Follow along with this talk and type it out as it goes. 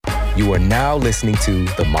You are now listening to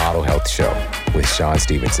The Model Health Show with Sean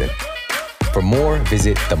Stevenson. For more,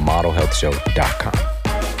 visit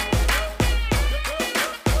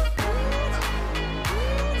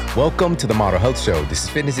themodelhealthshow.com. Welcome to The Model Health Show. This is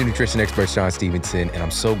fitness and nutrition expert Sean Stevenson, and I'm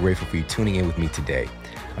so grateful for you tuning in with me today.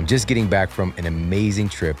 I'm just getting back from an amazing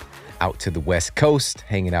trip out to the West Coast,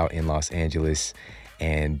 hanging out in Los Angeles,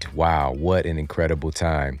 and wow, what an incredible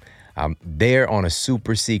time. I'm there on a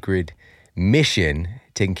super secret mission,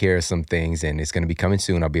 taking care of some things, and it's going to be coming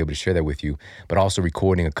soon. I'll be able to share that with you, but also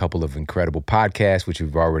recording a couple of incredible podcasts, which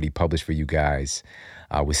we've already published for you guys,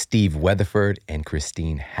 with Steve Weatherford and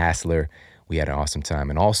Christine Hassler. We had an awesome time.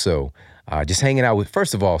 And also just hanging out with,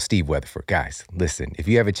 first of all, Steve Weatherford. Guys, listen, if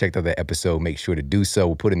you haven't checked out that episode, make sure to do so.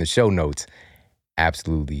 We'll put in the show notes.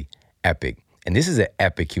 Absolutely epic. And this is an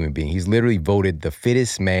epic human being. He's literally voted the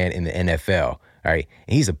fittest man in the NFL, all right?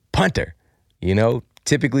 And he's a punter, you know?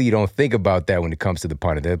 Typically, you don't think about that when it comes to the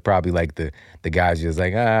punter. They're probably like the guys just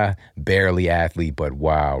like, barely athlete, but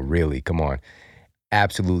wow, really, come on.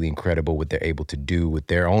 Absolutely incredible what they're able to do with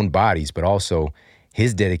their own bodies, but also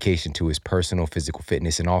his dedication to his personal physical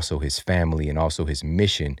fitness and also his family and also his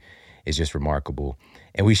mission is just remarkable.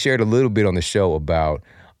 And we shared a little bit on the show about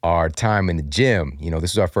our time in the gym. You know,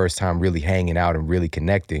 this was our first time really hanging out and really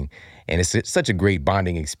connecting. And it's such a great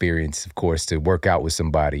bonding experience, of course, to work out with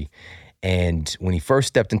somebody. And when he first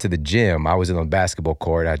stepped into the gym, I was in the basketball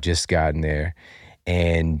court. I just gotten there.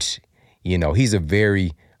 And, you know, he has a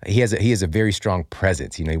very strong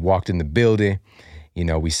presence. You know, he walked in the building. You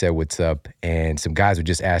know, we said, what's up? And some guys were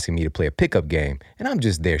just asking me to play a pickup game. And I'm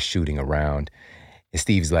just there shooting around. And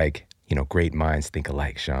Steve's like, you know, great minds think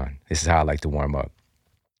alike, Sean. This is how I like to warm up.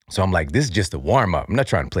 So I'm like, this is just a warm up. I'm not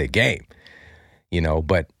trying to play a game, you know,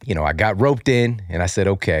 but, you know, I got roped in and I said,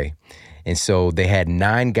 okay. And so they had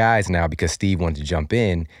 9 guys now because Steve wanted to jump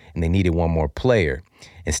in and they needed one more player.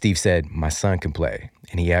 And Steve said, my son can play.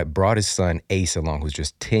 And he had brought his son, Ace, along, who's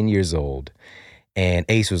just 10 years old. And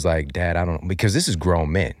Ace was like, Dad, I don't know, because this is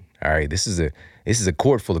grown men, all right? This is a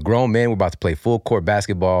court full of grown men. We're about to play full court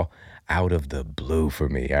basketball out of the blue for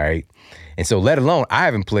me, all right? And so let alone, I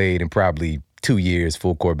haven't played in probably 2 years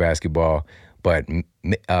full court basketball, but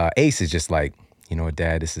Ace is just like, you know what,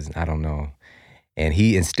 Dad, I don't know. And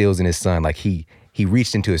he instills in his son, like he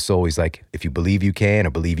reached into his soul. He's like, if you believe you can or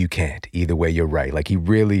believe you can't, either way, you're right. Like he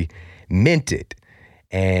really meant it.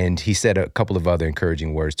 And he said a couple of other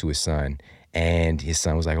encouraging words to his son. And his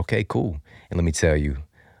son was like, okay, cool. And let me tell you,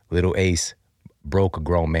 little Ace broke a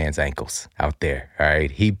grown man's ankles out there, all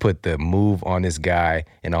right? He put the move on this guy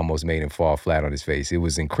and almost made him fall flat on his face. It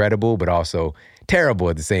was incredible, but also terrible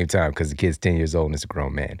at the same time because the kid's 10 years old and is a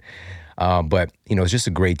grown man. But, you know, it's just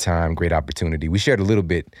a great time, great opportunity. We shared a little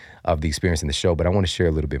bit of the experience in the show, but I want to share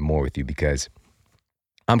a little bit more with you because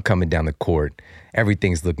I'm coming down the court.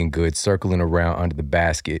 Everything's looking good, circling around under the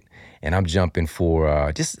basket, and I'm jumping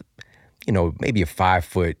for just, you know, maybe a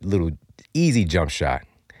 5-foot little easy jump shot.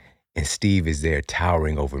 And Steve is there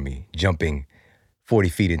towering over me, jumping 40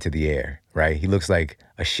 feet into the air, right? He looks like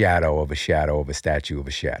a shadow of a shadow of a statue of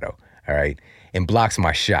a shadow, all right? And blocks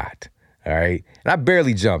my shot. All right. And I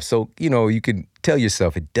barely jumped. So, you know, you can tell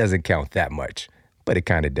yourself it doesn't count that much, but it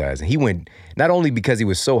kind of does. And he went, not only because he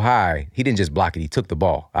was so high, he didn't just block it. He took the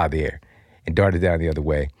ball out of the air and darted down the other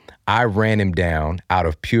way. I ran him down out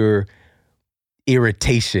of pure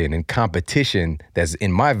irritation and competition that's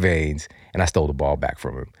in my veins. And I stole the ball back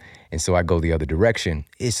from him. And so I go the other direction.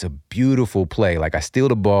 It's a beautiful play. Like I steal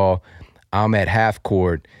the ball. I'm at half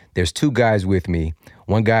court. There's 2 guys with me.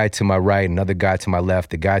 One guy to my right, another guy to my left.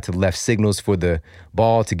 The guy to the left signals for the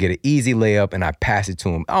ball to get an easy layup, and I pass it to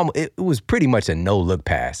him. It was pretty much a no-look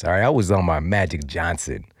pass, all right? I was on my Magic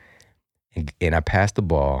Johnson, and I passed the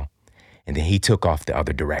ball, and then he took off the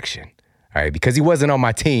other direction, all right? Because he wasn't on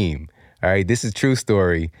my team, all right? This is a true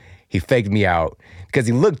story. He faked me out because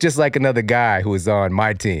he looked just like another guy who was on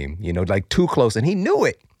my team, you know, like too close, and he knew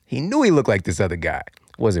it. He knew he looked like this other guy.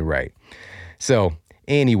 Wasn't right. So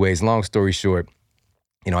anyways, long story short,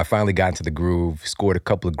 you know, I finally got into the groove, scored a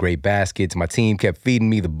couple of great baskets. My team kept feeding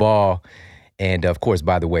me the ball. And of course,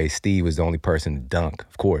 by the way, Steve was the only person to dunk,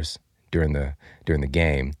 of course, during the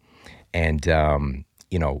game. And,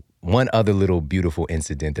 you know, one other little beautiful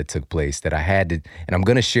incident that took place that I had to, and I'm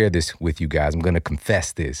going to share this with you guys. I'm going to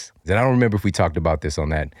confess this. And I don't remember if we talked about this on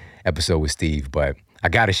that episode with Steve, but I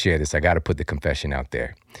got to share this. I got to put the confession out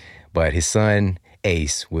there. But his son,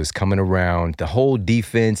 Ace, was coming around. The whole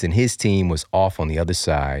defense and his team was off on the other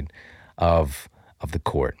side of the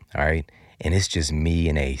court, all right? And it's just me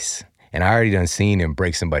and Ace. And I already done seen him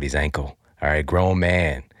break somebody's ankle, all right? Grown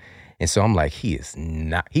man. And so I'm like, he is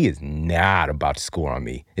not about to score on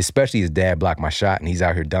me, especially his dad blocked my shot and he's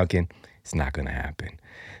out here dunking. It's not going to happen.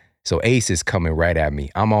 So Ace is coming right at me.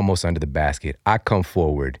 I'm almost under the basket. I come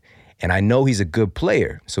forward, and I know he's a good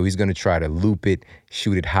player. So he's going to try to loop it,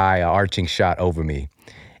 shoot it high, an arching shot over me.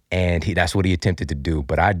 And that's what he attempted to do.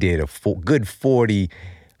 But I did a good 40,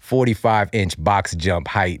 45-inch box jump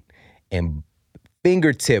height and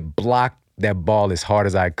fingertip blocked that ball as hard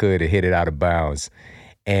as I could and hit it out of bounds.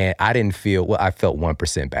 And I didn't feel, well, I felt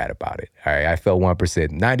 1% bad about it. All right, I felt 1%,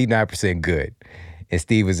 99% good. And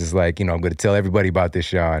Steve was just like, I'm going to tell everybody about this,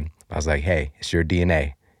 Sean. I was like, hey, it's your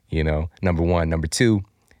DNA, number one. Number two,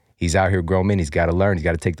 he's out here grown men. He's got to learn. He's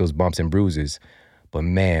got to take those bumps and bruises. But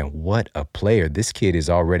man, what a player. This kid has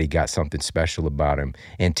already got something special about him.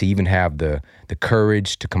 And to even have the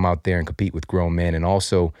courage to come out there and compete with grown men, and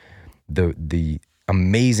also the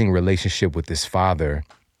amazing relationship with his father,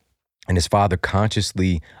 and his father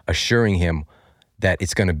consciously assuring him that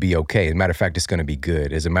it's going to be okay. As a matter of fact, it's going to be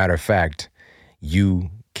good. As a matter of fact, you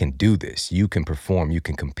can do this. You can perform. You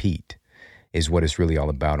can compete, is what it's really all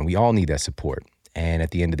about. And we all need that support. And at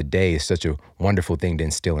the end of the day, it's such a wonderful thing to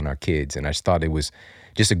instill in our kids. And I just thought it was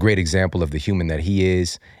just a great example of the human that he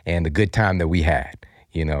is and the good time that we had,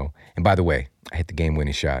 And by the way, I hit the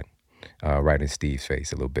game-winning shot right in Steve's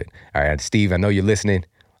face a little bit. All right, Steve, I know you're listening.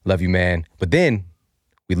 Love you, man. But then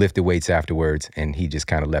we lifted weights afterwards, and he just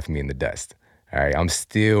kind of left me in the dust. All right, I'm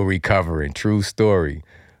still recovering. True story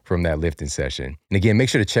from that lifting session. And again, make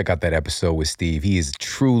sure to check out that episode with Steve. He is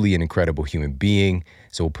truly an incredible human being.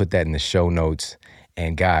 So we'll put that in the show notes.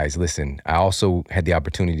 And guys, listen, I also had the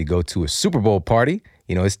opportunity to go to a Super Bowl party.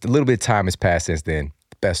 It's a little bit of time has passed since then.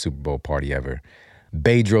 Best Super Bowl party ever.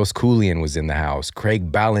 Bedros Keuilian was in the house.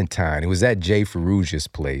 Craig Ballantyne. It was at Jay Ferrugia's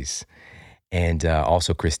place. And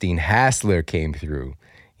also Christine Hassler came through.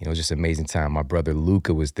 It was just an amazing time. My brother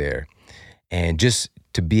Luca was there. And just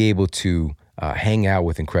to be able to hang out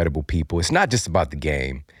with incredible people. It's not just about the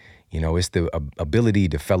game. It's the ability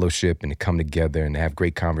to fellowship and to come together and have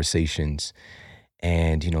great conversations.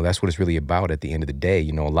 And, that's what it's really about at the end of the day.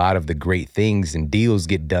 A lot of the great things and deals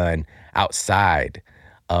get done outside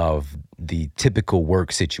of the typical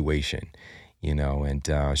work situation, and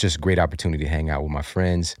it's just a great opportunity to hang out with my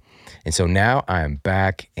friends. And so now I am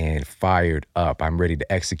back and fired up. I'm ready to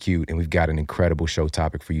execute, and we've got an incredible show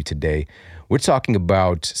topic for you today. We're talking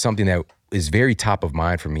about something that is very top of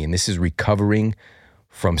mind for me, and this is recovering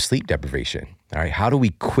from sleep deprivation. All right, how do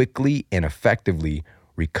we quickly and effectively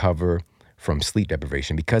recover from sleep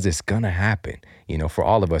deprivation? Because it's going to happen. For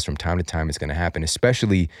all of us from time to time, it's going to happen,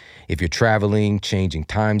 especially if you're traveling, changing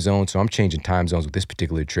time zones. So I'm changing time zones with this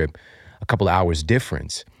particular trip, a couple of hours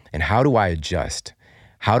difference. And how do I adjust?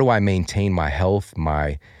 How do I maintain my health,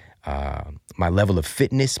 my level of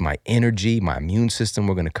fitness, my energy, my immune system?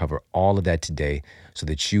 We're going to cover all of that today so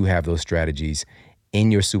that you have those strategies in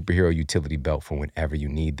your superhero utility belt for whenever you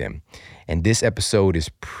need them. And this episode is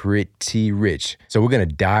pretty rich. So we're going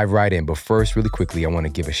to dive right in. But first, really quickly, I want to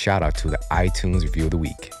give a shout out to the iTunes Review of the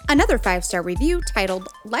Week. Another 5-star review titled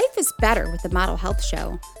Life is Better with the Model Health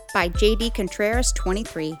Show by JD Contreras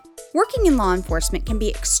 23. Working in law enforcement can be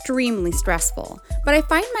extremely stressful, but I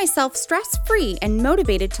find myself stress-free and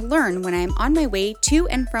motivated to learn when I am on my way to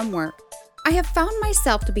and from work. I have found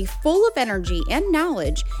myself to be full of energy and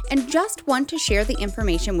knowledge and just want to share the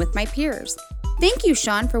information with my peers. Thank you,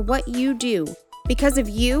 Sean, for what you do. Because of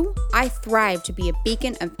you, I thrive to be a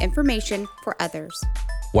beacon of information for others.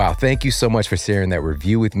 Wow, thank you so much for sharing that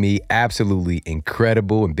review with me. Absolutely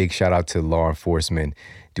incredible. And big shout out to law enforcement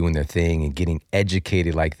doing their thing and getting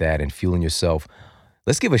educated like that and fueling yourself.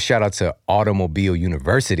 Let's give a shout out to Automobile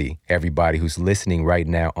University, everybody who's listening right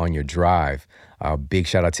now on your drive. Big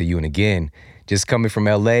shout out to you. And again, just coming from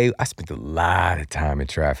LA, I spent a lot of time in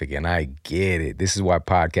traffic and I get it. This is why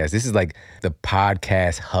this is like the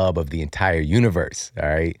podcast hub of the entire universe. All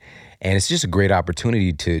right. And it's just a great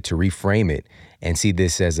opportunity to reframe it and see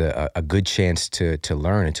this as a good chance to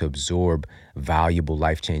learn and to absorb valuable,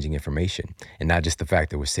 life-changing information, and not just the fact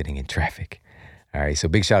that we're sitting in traffic. All right, so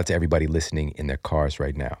big shout out to everybody listening in their cars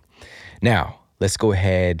right now. Now, let's go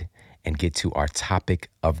ahead and get to our topic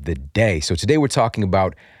of the day. So today we're talking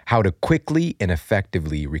about how to quickly and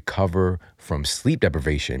effectively recover from sleep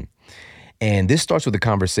deprivation. And this starts with a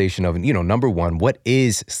conversation of, number one, what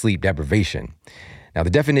is sleep deprivation? Now, the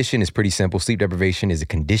definition is pretty simple. Sleep deprivation is a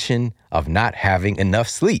condition of not having enough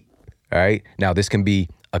sleep, all right? Now, this can be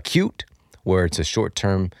acute, where it's a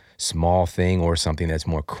short-term, small thing, or something that's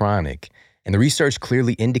more chronic. And the research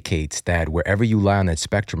clearly indicates that wherever you lie on that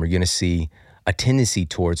spectrum, you're going to see a tendency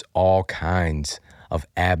towards all kinds of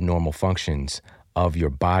abnormal functions of your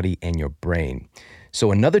body and your brain.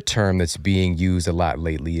 So another term that's being used a lot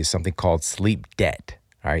lately is something called sleep debt.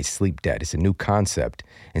 All right, sleep debt. It's a new concept.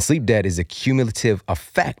 And sleep debt is a cumulative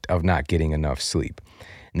effect of not getting enough sleep.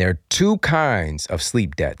 And there are two kinds of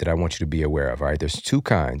sleep debt that I want you to be aware of. All right, there's two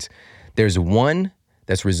kinds. There's one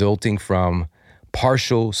that's resulting from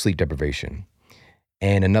partial sleep deprivation,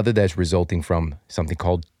 and another that's resulting from something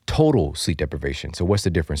called total sleep deprivation. So what's the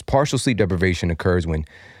difference? Partial sleep deprivation occurs when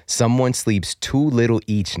someone sleeps too little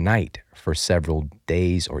each night for several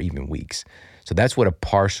days or even weeks. So that's what a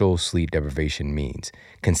partial sleep deprivation means.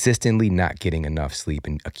 Consistently not getting enough sleep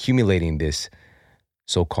and accumulating this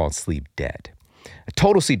so-called sleep debt. A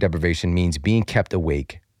total sleep deprivation means being kept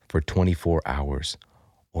awake for 24 hours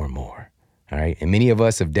or more. All right. And many of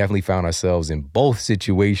us have definitely found ourselves in both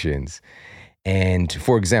situations. And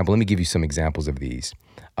for example, let me give you some examples of these.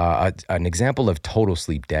 An example of total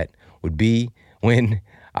sleep debt would be when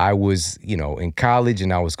I was, in college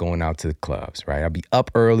and I was going out to the clubs, right? I'd be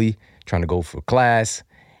up early trying to go for class.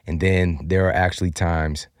 And then there are actually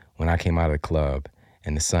times when I came out of the club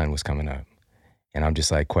and the sun was coming up. And I'm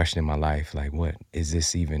just like questioning my life, like, what is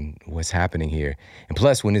this even, what's happening here? And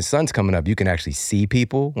plus, when the sun's coming up, you can actually see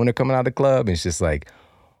people when they're coming out of the club. And it's just like,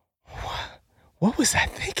 what was I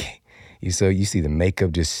thinking? So you see the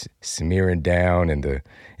makeup just smearing down and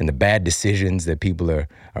the bad decisions that people are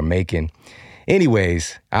making.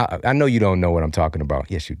 Anyways, I know you don't know what I'm talking about.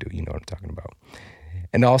 Yes, you do. You know what I'm talking about.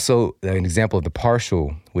 And also an example of the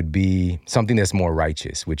partial would be something that's more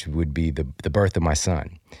righteous, which would be the birth of my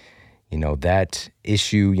son. That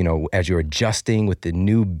issue, as you're adjusting with the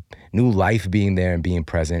new life being there and being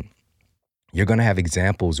present, you're going to have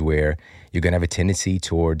examples where you're going to have a tendency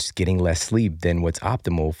towards getting less sleep than what's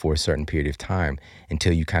optimal for a certain period of time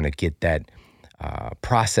until you kind of get that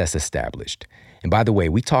process established. And by the way,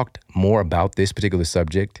 we talked more about this particular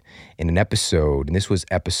subject in an episode, and this was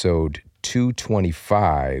episode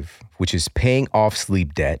 225, which is Paying Off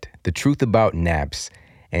Sleep Debt, the Truth About Naps,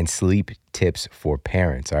 and Sleep Tips for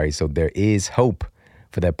Parents. All right, so there is hope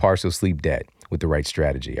for that partial sleep debt with the right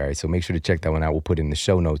strategy. All right, so make sure to check that one out. We'll put it in the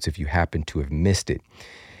show notes if you happen to have missed it.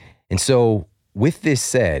 And so with this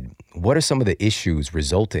said, what are some of the issues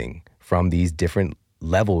resulting from these different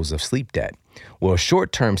levels of sleep debt? Well,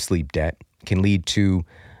 short-term sleep debt can lead to,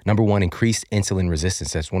 number one, increased insulin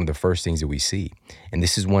resistance. That's one of the first things that we see. And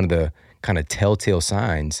this is one of the kind of telltale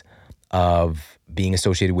signs of being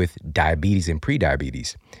associated with diabetes and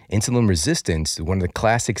prediabetes. Insulin resistance, one of the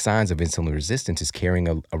classic signs of insulin resistance is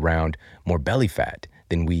carrying around more belly fat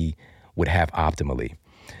than we would have optimally.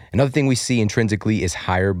 Another thing we see intrinsically is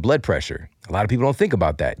higher blood pressure. A lot of people don't think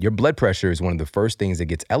about that. Your blood pressure is one of the first things that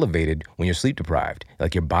gets elevated when you're sleep deprived.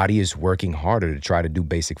 Like your body is working harder to try to do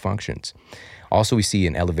basic functions. Also, we see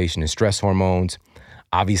an elevation in stress hormones.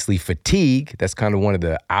 Obviously, fatigue, that's kind of one of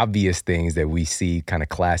the obvious things that we see, kind of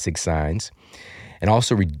classic signs. And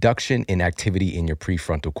also reduction in activity in your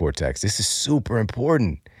prefrontal cortex. This is super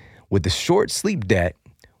important. With the short sleep debt,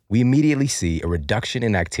 we immediately see a reduction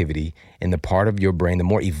in activity in the part of your brain, the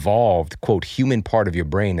more evolved, quote, human part of your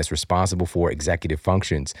brain that's responsible for executive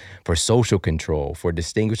functions, for social control, for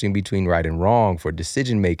distinguishing between right and wrong, for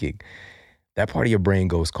decision making. That part of your brain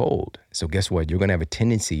goes cold. So guess what? You're going to have a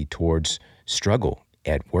tendency towards struggle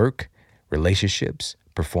at work, relationships,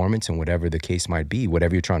 performance, and whatever the case might be,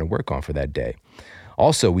 whatever you're trying to work on for that day.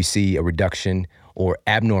 Also, we see a reduction or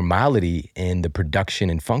abnormality in the production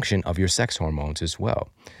and function of your sex hormones as well.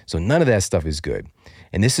 So none of that stuff is good.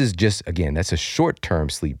 And this is just, again, that's a short-term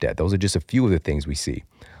sleep debt. Those are just a few of the things we see.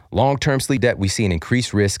 Long-term sleep debt, we see an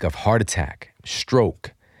increased risk of heart attack,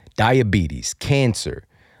 stroke, diabetes, cancer,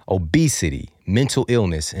 obesity, mental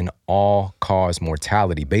illness, and all-cause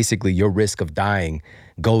mortality. Basically, your risk of dying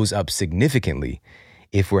goes up significantly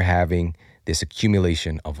if we're having this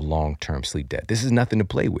accumulation of long-term sleep debt. This is nothing to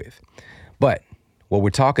play with. But what we're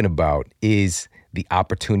talking about is the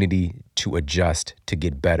opportunity to adjust, to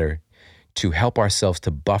get better, to help ourselves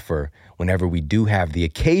to buffer whenever we do have the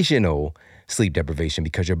occasional sleep deprivation,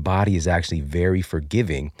 because your body is actually very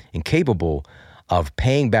forgiving and capable of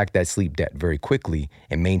paying back that sleep debt very quickly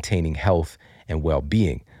and maintaining health and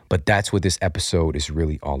well-being. But that's what this episode is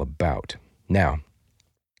really all about. Now,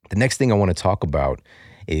 the next thing I want to talk about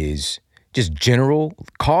is just general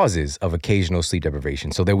causes of occasional sleep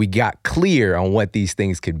deprivation so that we got clear on what these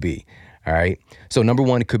things could be, all right? So number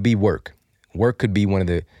one, it could be work. Work could be one of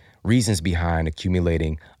the reasons behind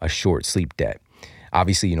accumulating a short sleep debt.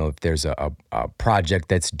 Obviously, if there's a project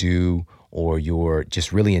that's due, or you're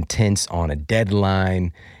just really intense on a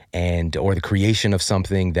deadline or the creation of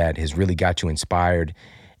something that has really got you inspired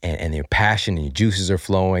and your passion and your juices are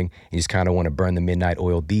flowing, you just kind of want to burn the midnight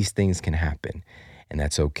oil, these things can happen, and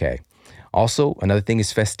that's okay. Also, another thing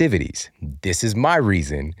is festivities. This is my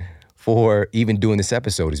reason for even doing this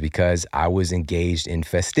episode, is because I was engaged in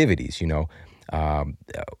festivities,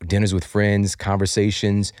 dinners with friends,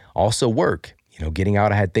 conversations, also work, getting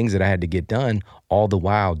out. I had things that I had to get done, all the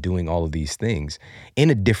while doing all of these things in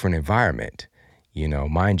a different environment,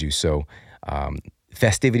 mind you. So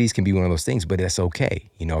festivities can be one of those things, but that's okay.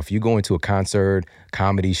 If you go into a concert,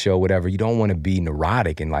 comedy show, whatever, you don't want to be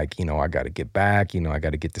neurotic and I got to get back, I got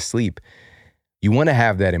to get to sleep. You want to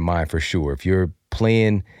have that in mind for sure if you're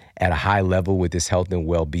playing at a high level with this health and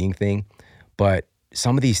well-being thing. But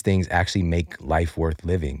some of these things actually make life worth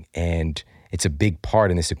living. And it's a big part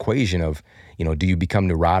in this equation of, do you become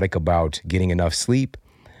neurotic about getting enough sleep,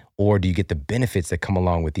 or do you get the benefits that come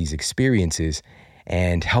along with these experiences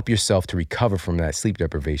and help yourself to recover from that sleep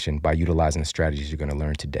deprivation by utilizing the strategies you're going to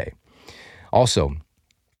learn today? Also,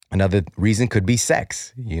 another reason could be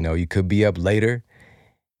sex. You could be up later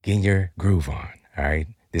getting your groove on, all right?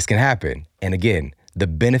 This can happen. And again, the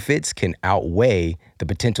benefits can outweigh the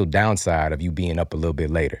potential downside of you being up a little bit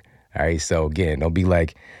later, all right? So again, don't be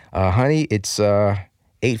like, honey, it's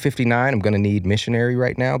 8:59. I'm going to need missionary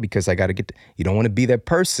right now because I got to you don't want to be that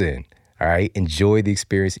person, all right? Enjoy the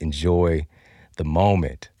experience. Enjoy the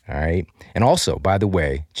moment, all right? And also, by the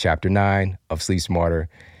way, chapter 9 of Sleep Smarter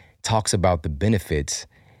talks about the benefits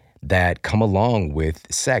that come along with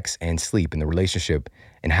sex and sleep and the relationship,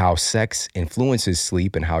 and how sex influences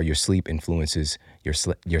sleep and how your sleep influences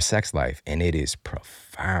your sex life. And it is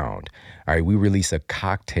profound. All right, we release a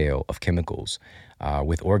cocktail of chemicals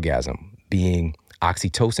with orgasm, being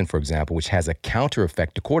oxytocin, for example, which has a counter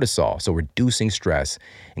effect to cortisol, so reducing stress.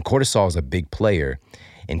 And cortisol is a big player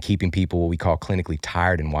in keeping people what we call clinically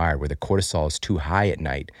tired and wired, where the cortisol is too high at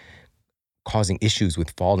night, causing issues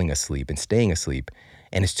with falling asleep and staying asleep.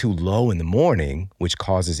 And it's too low in the morning, which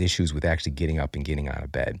causes issues with actually getting up and getting out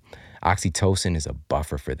of bed. Oxytocin is a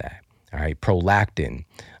buffer for that. All right, prolactin,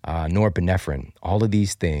 norepinephrine, all of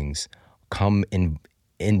these things come in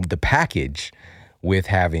the package with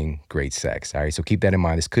having great sex. All right, so keep that in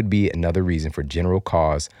mind. This could be another reason for general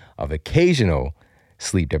cause of occasional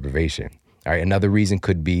sleep deprivation. All right, another reason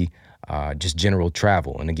could be just general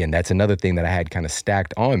travel. And again, that's another thing that I had kind of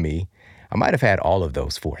stacked on me. I might have had all of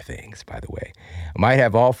those 4 things, by the way. I might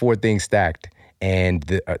have all 4 things stacked, and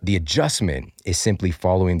the adjustment is simply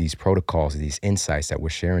following these protocols, these insights that we're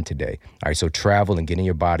sharing today. All right, so travel and getting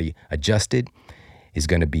your body adjusted is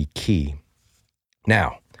going to be key.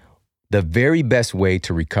 Now, the very best way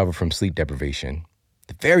to recover from sleep deprivation,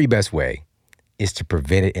 the very best way is to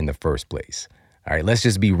prevent it in the first place. All right, let's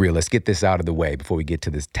just be real. Let's get this out of the way before we get to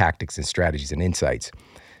this tactics and strategies and insights.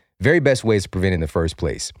 Very best way is to prevent it in the first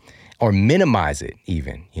place, or minimize it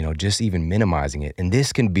even, just even minimizing it. And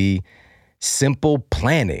this can be simple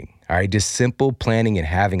planning, all right? Just simple planning and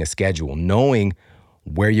having a schedule, knowing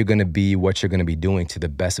where you're going to be, what you're going to be doing to the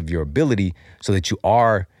best of your ability, so that you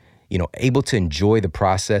are, able to enjoy the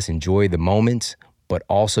process, enjoy the moments, but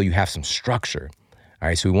also you have some structure. All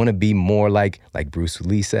right, so we want to be more like Bruce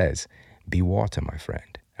Lee says, be water, my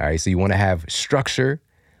friend. All right, so you want to have structure,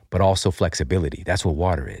 but also flexibility. That's what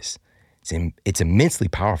water is. It's immensely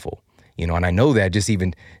powerful. And I know that just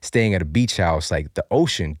even staying at a beach house, like the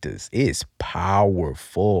ocean is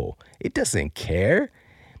powerful. It doesn't care.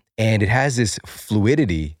 And it has this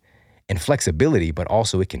fluidity and flexibility, but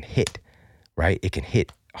also it can hit, right? It can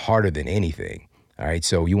hit harder than anything. All right.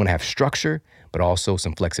 So you want to have structure, but also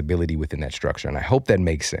some flexibility within that structure. And I hope that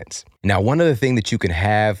makes sense. Now, one other thing that you can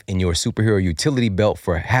have in your superhero utility belt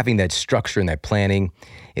for having that structure and that planning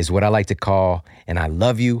is what I like to call, and I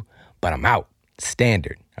love you, but I'm out,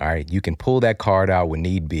 standard. All right, you can pull that card out when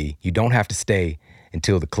need be. You don't have to stay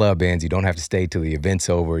until the club ends. You don't have to stay till the event's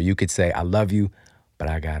over. You could say, I love you, but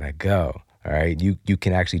I gotta go. All right, you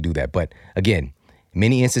can actually do that. But again, in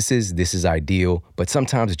many instances, this is ideal, but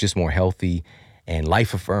sometimes it's just more healthy and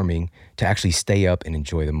life-affirming to actually stay up and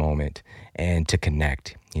enjoy the moment and to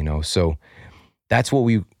connect, So that's what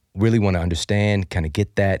we really want to understand, kind of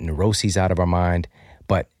get that neuroses out of our mind.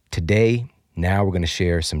 But today, now we're going to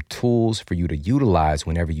share some tools for you to utilize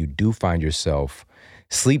whenever you do find yourself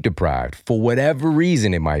sleep deprived, for whatever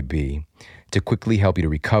reason it might be, to quickly help you to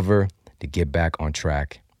recover, to get back on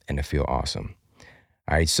track, and to feel awesome.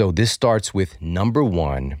 All right, so this starts with number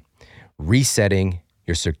 1, resetting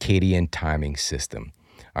your circadian timing system.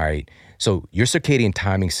 All right, so your circadian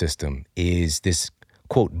timing system is this,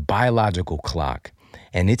 quote, biological clock,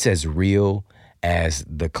 and it's as real as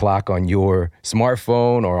the clock on your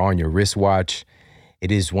smartphone or on your wristwatch.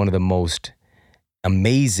 It is one of the most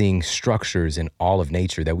amazing structures in all of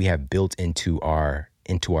nature that we have built into our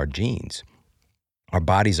genes. Our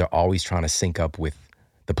bodies are always trying to sync up with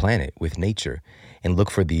the planet, with nature, and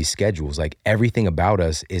look for these schedules. Like everything about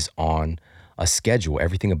us is on a schedule.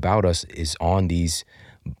 Everything about us is on these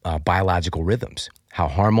biological rhythms. How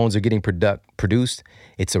hormones are getting produced,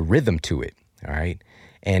 it's a rhythm to it, all right?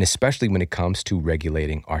 And especially when it comes to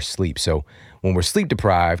regulating our sleep. So when we're sleep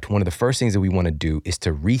deprived, one of the first things that we want to do is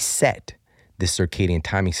to reset this circadian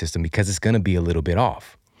timing system because it's going to be a little bit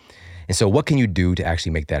off. And so what can you do to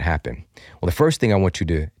actually make that happen? Well, the first thing I want you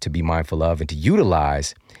to be mindful of and to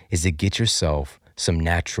utilize is to get yourself some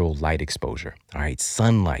natural light exposure, all right?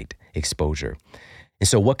 Sunlight exposure. And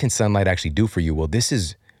so what can sunlight actually do for you? Well, this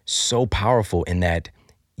is so powerful in that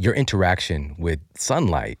your interaction with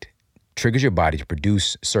sunlight triggers your body to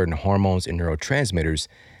produce certain hormones and neurotransmitters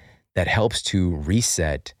that helps to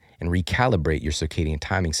reset and recalibrate your circadian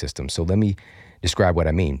timing system. So let me describe what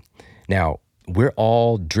I mean. Now, we're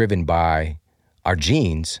all driven by our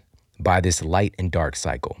genes by this light and dark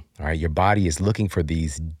cycle, all right? Your body is looking for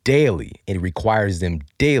these daily. It requires them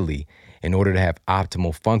daily in order to have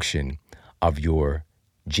optimal function of your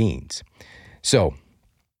genes. So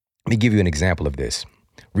let me give you an example of this.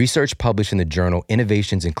 Research published in the journal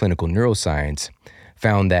Innovations in Clinical Neuroscience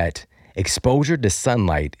found that exposure to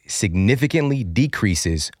sunlight significantly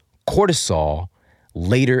decreases cortisol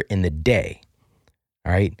later in the day,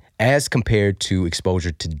 all right, as compared to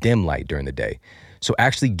exposure to dim light during the day. So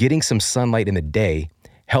actually getting some sunlight in the day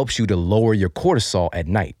helps you to lower your cortisol at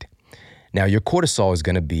night. Now, your cortisol is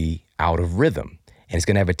going to be out of rhythm, and it's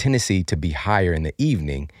going to have a tendency to be higher in the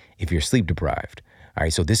evening if you're sleep deprived. All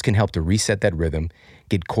right, so this can help to reset that rhythm,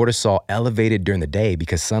 get cortisol elevated during the day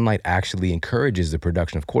because sunlight actually encourages the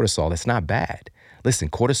production of cortisol. That's not bad. Listen,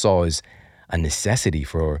 cortisol is a necessity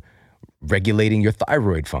for regulating your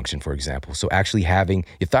thyroid function, for example. So actually having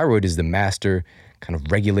your thyroid is the master kind of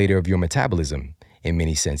regulator of your metabolism in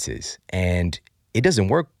many senses. And it doesn't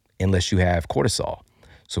work unless you have cortisol.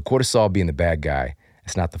 So cortisol being the bad guy,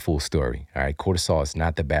 that's not the full story. All right, cortisol is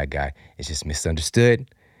not the bad guy. It's just misunderstood.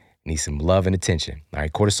 Needs some love and attention. All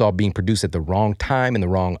right, cortisol being produced at the wrong time and the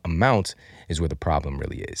wrong amount is where the problem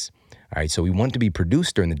really is. All right, so we want it to be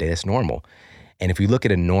produced during the day. That's normal. And if we look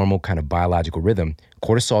at a normal kind of biological rhythm,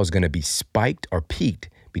 cortisol is going to be spiked or peaked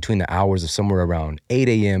between the hours of somewhere around 8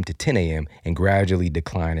 a.m. to 10 a.m. and gradually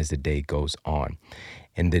decline as the day goes on.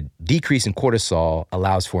 And the decrease in cortisol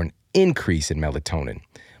allows for an increase in melatonin.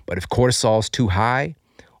 But if cortisol is too high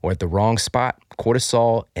or at the wrong spot,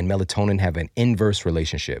 cortisol and melatonin have an inverse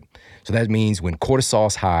relationship. So that means when cortisol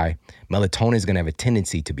is high, melatonin is going to have a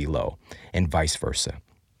tendency to be low and vice versa.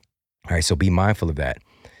 All right, so be mindful of that.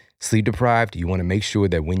 Sleep deprived, you want to make sure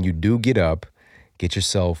that when you do get up, get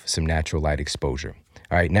yourself some natural light exposure.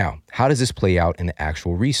 All right, now, how does this play out in the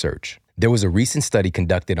actual research? There was a recent study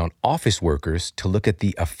conducted on office workers to look at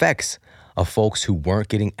the effects of folks who weren't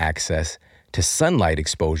getting access to sunlight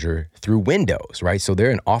exposure through windows, right? So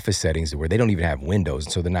they're in office settings where they don't even have windows,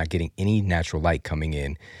 and so they're not getting any natural light coming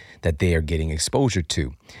in that they are getting exposure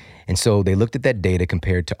to. And so they looked at that data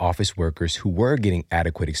compared to office workers who were getting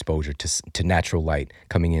adequate exposure to natural light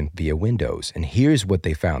coming in via windows. And here's what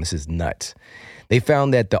they found. This is nuts. They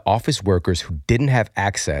found that the office workers who didn't have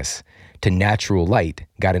access to natural light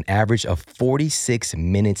got an average of 46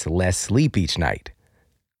 minutes less sleep each night.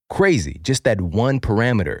 Crazy, just that one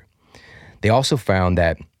parameter. They also found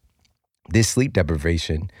that this sleep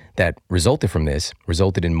deprivation that resulted from this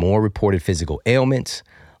resulted in more reported physical ailments,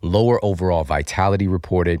 lower overall vitality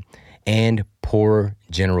reported, and poorer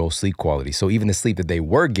general sleep quality. So even the sleep that they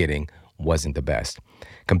were getting wasn't the best.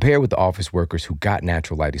 Compared with the office workers who got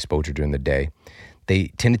natural light exposure during the day, they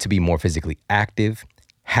tended to be more physically active,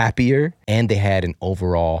 happier, and they had an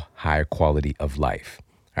overall higher quality of life.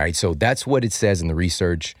 All right, so that's what it says in the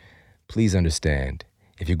research. Please understand,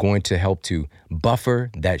 if you're going to help to buffer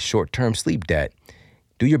that short-term sleep debt,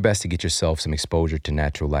 do your best to get yourself some exposure to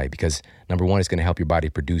natural light because, number one, it's going to help your body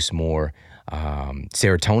produce more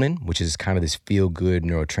serotonin, which is kind of this feel-good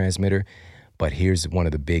neurotransmitter. But here's one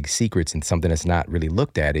of the big secrets and something that's not really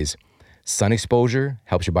looked at is sun exposure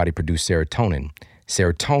helps your body produce serotonin.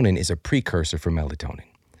 Serotonin is a precursor for melatonin.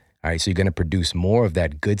 All right, so you're going to produce more of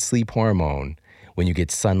that good sleep hormone when you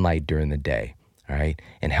get sunlight during the day, all right,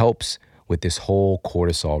 and helps with this whole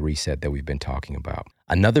cortisol reset that we've been talking about.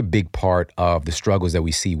 Another big part of the struggles that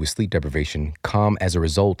we see with sleep deprivation come as a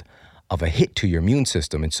result of a hit to your immune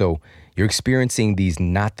system. And so you're experiencing these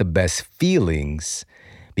not the best feelings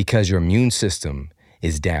because your immune system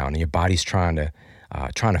is down and your body's trying to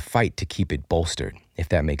fight to keep it bolstered, if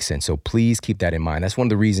that makes sense. So please keep that in mind. That's one of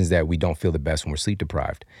the reasons that we don't feel the best when we're sleep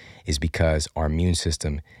deprived is because our immune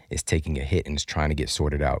system is taking a hit and is trying to get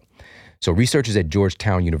sorted out. So researchers at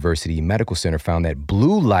Georgetown University Medical Center found that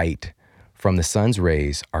blue light from the sun's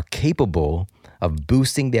rays are capable of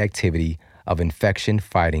boosting the activity of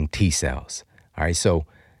infection-fighting T cells. All right, so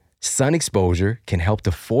sun exposure can help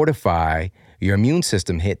to fortify your immune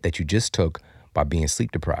system hit that you just took by being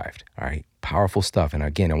sleep deprived. All right, powerful stuff. And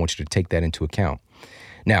again, I want you to take that into account.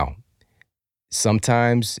 Now,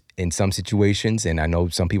 sometimes in some situations, and I know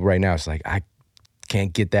some people right now, it's like, I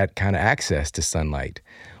can't get that kind of access to sunlight.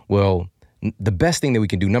 Well, the best thing that we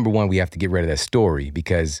can do, number one, we have to get rid of that story,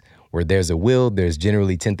 because where there's a will, there's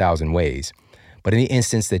generally 10,000 ways. But in the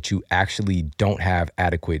instance that you actually don't have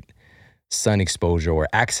adequate sun exposure or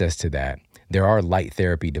access to that, there are light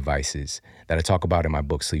therapy devices that I talk about in my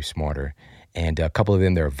book, Sleep Smarter. And a couple of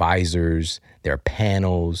them, there are visors, there are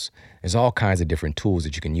panels. There's all kinds of different tools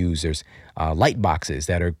that you can use. There's light boxes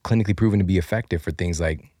that are clinically proven to be effective for things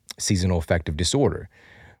like seasonal affective disorder,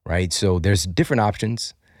 right? So there's different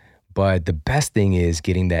options. But the best thing is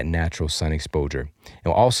getting that natural sun exposure.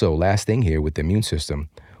 And also, last thing here with the immune system,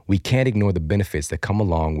 we can't ignore the benefits that come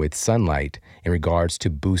along with sunlight in regards to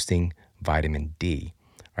boosting vitamin D,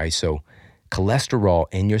 right? So cholesterol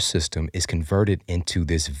in your system is converted into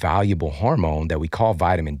this valuable hormone that we call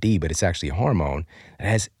vitamin D, but it's actually a hormone that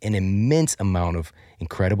has an immense amount of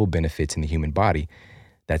incredible benefits in the human body.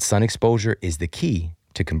 That sun exposure is the key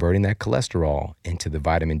to converting that cholesterol into the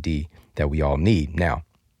vitamin D that we all need. Now,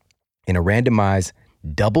 in a randomized,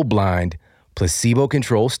 double-blind,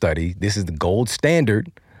 placebo-controlled study, this is the gold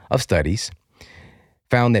standard of studies,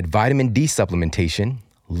 found that vitamin D supplementation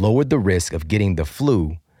lowered the risk of getting the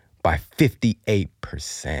flu by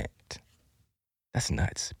 58%. That's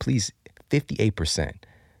nuts. Please, 58%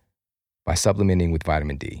 by supplementing with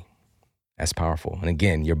vitamin D. That's powerful. And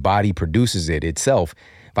again, your body produces it itself.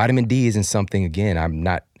 Vitamin D isn't something, again, I'm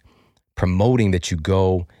not promoting that you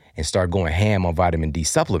go and start going ham on vitamin D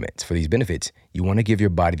supplements for these benefits. You want to give your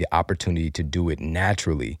body the opportunity to do it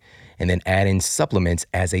naturally and then add in supplements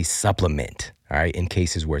as a supplement, all right, in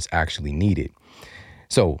cases where it's actually needed.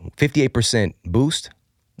 So 58% boost,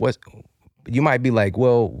 you might be like,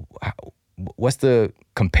 well, what's the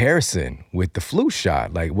comparison with the flu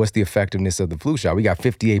shot? Like, what's the effectiveness of the flu shot? We got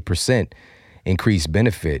 58% increased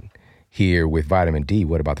benefit here with vitamin D.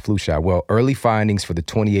 What about the flu shot? Well, early findings for the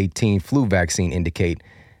 2018 flu vaccine indicate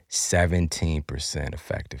 17%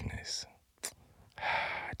 effectiveness.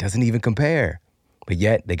 It doesn't even compare. But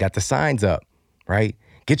yet they got the signs up, right?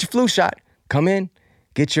 Get your flu shot. Come in,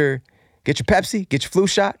 get your Pepsi, get your flu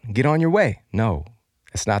shot, get on your way. No,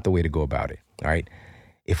 that's not the way to go about it. All right.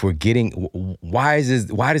 If we're getting, why does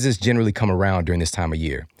this generally come around during this time of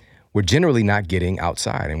year? We're generally not getting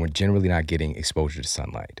outside and we're generally not getting exposure to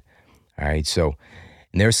sunlight. All right. So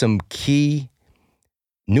there's some key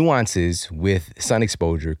nuances with sun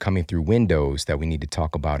exposure coming through windows that we need to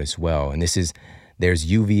talk about as well. And there's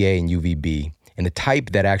UVA and UVB. And the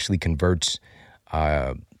type that actually converts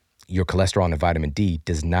your cholesterol into vitamin D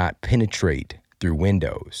does not penetrate through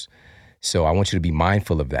windows. So I want you to be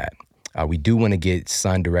mindful of that. We do want to get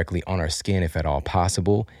sun directly on our skin if at all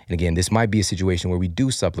possible. And again, this might be a situation where we do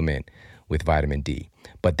supplement with vitamin D.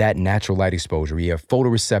 But that natural light exposure, we have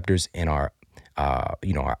photoreceptors in our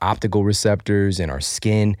optical receptors in our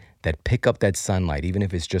skin that pick up that sunlight, even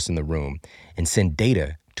if it's just in the room, and send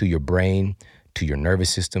data to your brain, to your nervous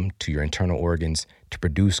system, to your internal organs to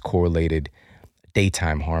produce correlated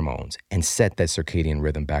daytime hormones and set that circadian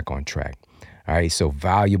rhythm back on track. All right, so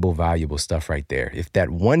valuable stuff right there. If that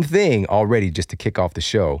one thing already, just to kick off the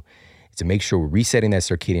show, is to make sure we're resetting that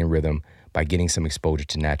circadian rhythm by getting some exposure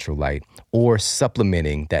to natural light or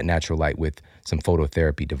supplementing that natural light with some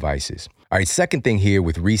phototherapy devices. All right, second thing here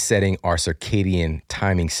with resetting our circadian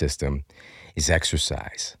timing system is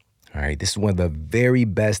exercise. All right, this is one of the very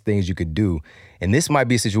best things you could do. And this might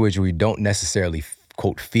be a situation where you don't necessarily,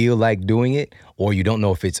 quote, feel like doing it, or you don't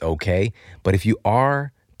know if it's okay. But if you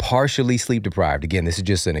are partially sleep deprived, again, this is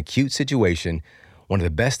just an acute situation, one of the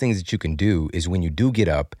best things that you can do is when you do get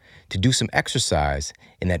up to do some exercise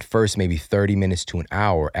in that first maybe 30 minutes to an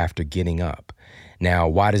hour after getting up. Now,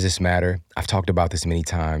 why does this matter? I've talked about this many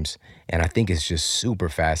times, and I think it's just super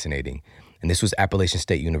fascinating. And this was Appalachian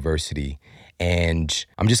State University. And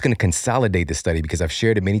I'm just going to consolidate this study because I've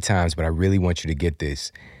shared it many times, but I really want you to get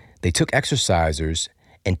this. They took exercisers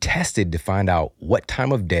and tested to find out what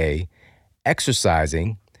time of day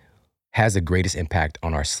exercising has the greatest impact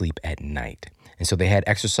on our sleep at night. And so they had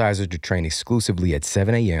exercisers to train exclusively at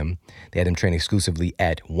 7 a.m. They had them train exclusively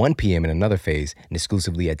at 1 p.m. in another phase and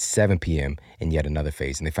exclusively at 7 p.m. in yet another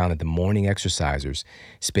phase. And they found that the morning exercisers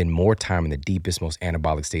spend more time in the deepest, most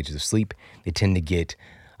anabolic stages of sleep. They tend to get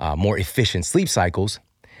more efficient sleep cycles.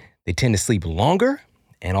 They tend to sleep longer.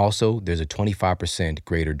 And also there's a 25%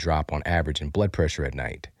 greater drop on average in blood pressure at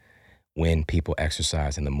night. when people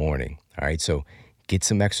exercise in the morning. All right. So get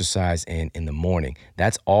some exercise in the morning.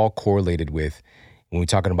 That's all correlated with when we're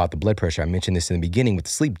talking about the blood pressure. I mentioned this in the beginning with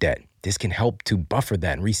the sleep debt. This can help to buffer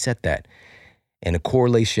that and reset that. And a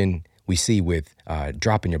correlation we see with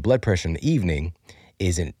dropping your blood pressure in the evening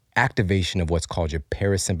is an activation of what's called your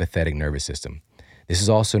parasympathetic nervous system. This is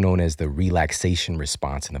also known as the relaxation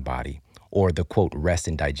response in the body, or the quote rest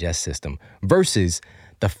and digest system, versus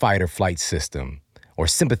the fight or flight system or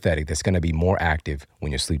sympathetic that's going to be more active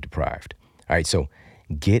when you're sleep deprived. All right, so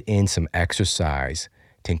get in some exercise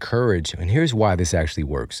to encourage, and here's why this actually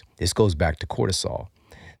works. This goes back to cortisol.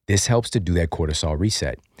 This helps to do that cortisol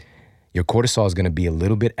reset. Your cortisol is going to be a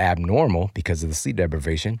little bit abnormal because of the sleep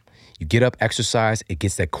deprivation. You get up, exercise, it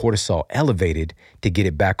gets that cortisol elevated to get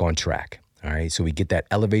it back on track. All right, so we get that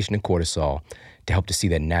elevation in cortisol to help to see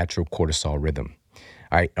that natural cortisol rhythm.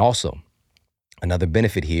 All right, also, another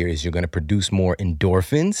benefit here is you're going to produce more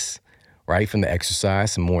endorphins, right, from the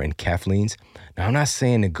exercise, some more enkephalines. Now, I'm not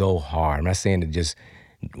saying to go hard. I'm not saying to just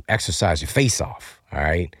exercise your face off, all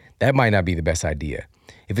right? That might not be the best idea.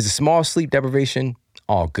 If it's a small sleep deprivation,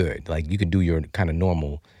 all good. Like, you can do your kind of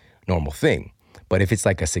normal thing. But if it's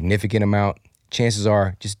like a significant amount, chances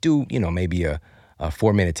are just do, maybe a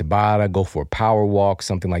 4-minute Tabata, go for a power walk,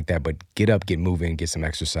 something like that. But get up, get moving, get some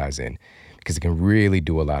exercise in, because it can really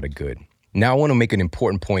do a lot of good. Now, I want to make an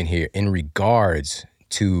important point here in regards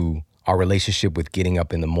to our relationship with getting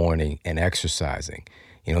up in the morning and exercising.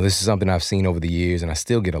 This is something I've seen over the years, and I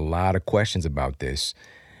still get a lot of questions about this,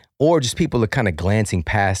 or just people are kind of glancing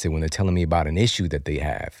past it when they're telling me about an issue that they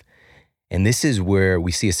have. And this is where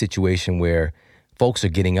we see a situation where folks are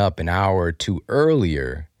getting up an hour or two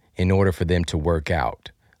earlier in order for them to work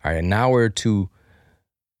out. All right, an hour or two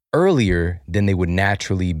earlier than they would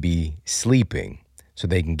naturally be sleeping so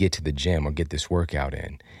they can get to the gym or get this workout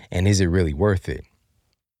in. And is it really worth it?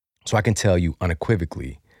 So I can tell you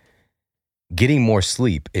unequivocally, getting more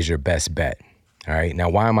sleep is your best bet. All right. Now,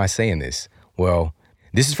 why am I saying this? Well,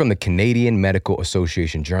 this is from the Canadian Medical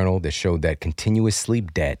Association Journal that showed that continuous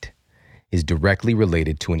sleep debt is directly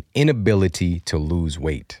related to an inability to lose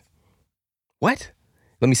weight. What?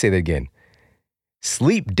 Let me say that again.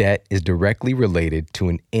 Sleep debt is directly related to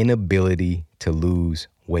an inability to lose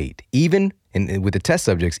weight. Even with the test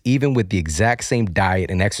subjects, even with the exact same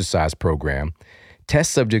diet and exercise program,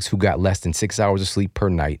 test subjects who got less than 6 hours of sleep per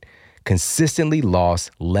night consistently lost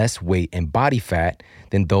less weight and body fat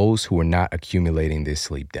than those who are not accumulating this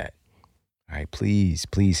sleep debt. All right, please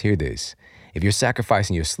hear this. If you're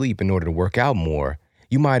sacrificing your sleep in order to work out more,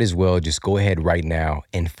 you might as well just go ahead right now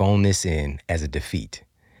and phone this in as a defeat.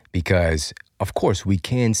 Because, of course, we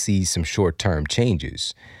can see some short-term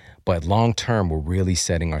changes, but long-term, we're really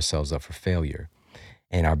setting ourselves up for failure.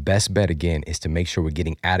 And our best bet, again, is to make sure we're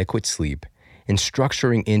getting adequate sleep and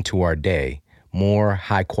structuring into our day more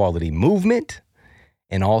high-quality movement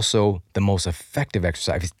and also the most effective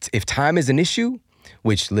exercise. If time is an issue,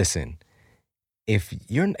 which, listen, if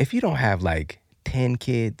you don't have like 10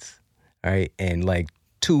 kids, all right, and like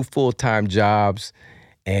 2 full-time jobs,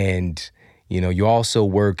 and you also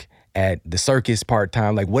work at the circus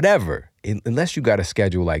part-time, like whatever, unless you got a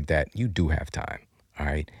schedule like that, you do have time. All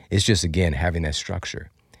right. It's just, again, having that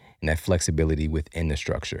structure and that flexibility within the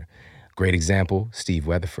structure. Great example, Steve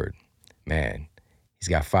Weatherford. Man, he's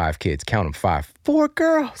got 5 kids. Count them, 5. 4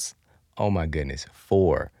 girls. Oh my goodness.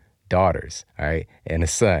 4 daughters. All right. And a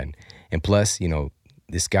son. And plus,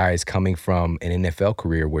 this guy is coming from an NFL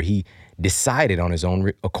career where he decided on his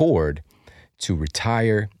own accord to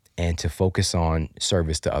retire and to focus on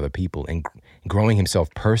service to other people and growing himself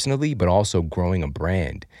personally, but also growing a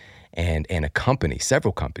brand and a company,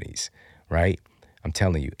 several companies, right? I'm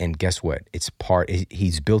telling you. And guess what?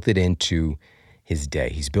 He's built it into his day.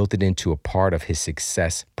 He's built it into a part of his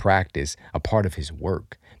success practice, a part of his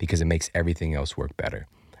work, because it makes everything else work better.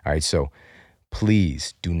 All right. So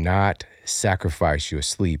please do not sacrifice your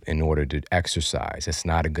sleep in order to exercise. That's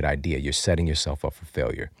not a good idea. You're setting yourself up for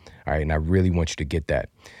failure. All right. And I really want you to get that.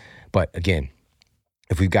 But again,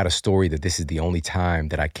 if we've got a story that this is the only time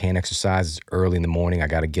that I can exercise, it's early in the morning, I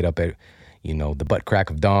got to get up at, the butt crack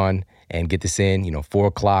of dawn and get this in, 4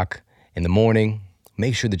 o'clock in the morning,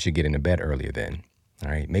 make sure that you're getting to bed earlier then. All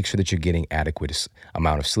right. Make sure that you're getting adequate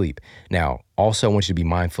amount of sleep. Now, also, I want you to be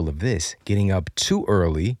mindful of this. Getting up too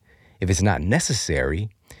early, if it's not necessary,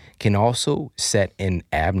 can also set an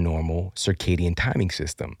abnormal circadian timing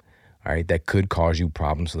system. All right, that could cause you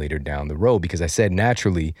problems later down the road, because I said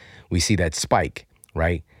naturally we see that spike,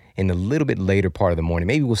 right, in a little bit later part of the morning.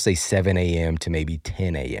 Maybe we'll say 7 a.m. to maybe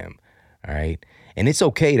 10 a.m. All right, and it's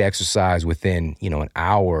okay to exercise within an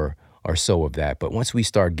hour or so of that. But once we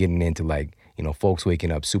start getting into like folks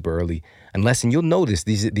waking up super early. And you'll notice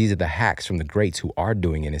these are the hacks from the greats who are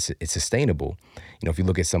doing it. It's sustainable. If you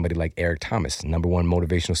look at somebody like Eric Thomas, #1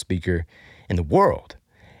 motivational speaker in the world,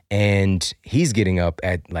 and he's getting up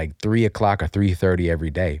at like 3 o'clock or 3:30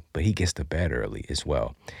 every day, but he gets to bed early as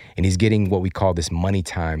well. And he's getting what we call this money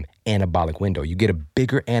time anabolic window. You get a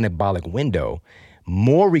bigger anabolic window,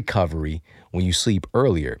 more recovery when you sleep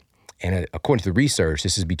earlier. And according to the research,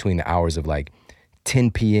 this is between the hours of like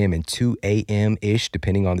 10 p.m. and 2 a.m.-ish,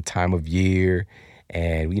 depending on the time of year.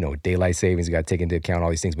 And, daylight savings, you got to take into account all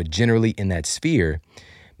these things. But generally in that sphere,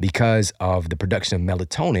 because of the production of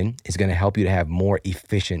melatonin, is going to help you to have more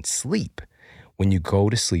efficient sleep. When you go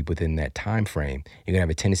to sleep within that time frame, you're going to have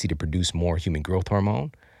a tendency to produce more human growth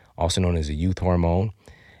hormone, also known as a youth hormone.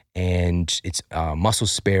 And it's muscle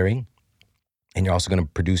sparing. And you're also going to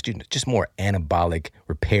produce just more anabolic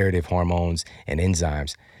reparative hormones and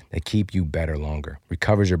enzymes that keep you better longer,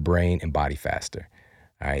 recovers your brain and body faster.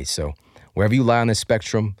 All right, so wherever you lie on the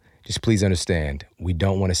spectrum, just please understand, we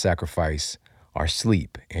don't want to sacrifice our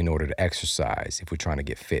sleep in order to exercise if we're trying to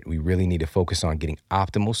get fit. We really need to focus on getting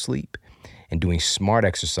optimal sleep and doing smart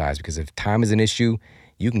exercise, because if time is an issue,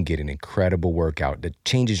 you can get an incredible workout that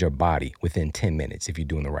changes your body within 10 minutes if you're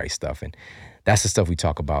doing the right stuff. And that's the stuff we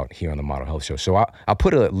talk about here on the Model Health Show. So I'll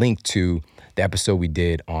put a link to the episode we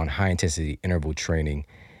did on high-intensity interval training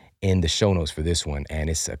in the show notes for this one. And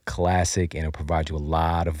it's a classic, and it'll provide you a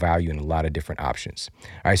lot of value and a lot of different options.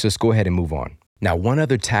 All right, so let's go ahead and move on. Now, one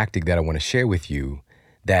other tactic that I want to share with you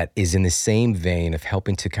that is in the same vein of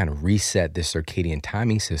helping to kind of reset the circadian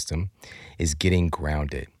timing system is getting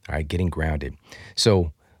grounded. All right, getting grounded.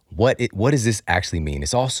 So what does this actually mean?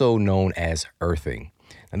 It's also known as earthing.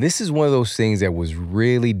 And this is one of those things that was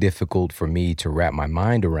really difficult for me to wrap my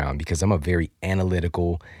mind around, because I'm a very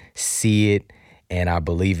analytical, see it, and I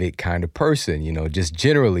believe it kind of person. Just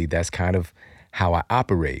generally, that's kind of how I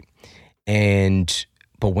operate.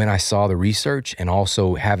 But when I saw the research and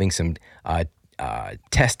also having some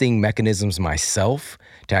testing mechanisms myself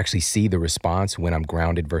to actually see the response when I'm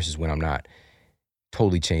grounded versus when I'm not,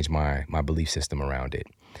 totally changed my belief system around it.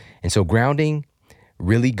 And so grounding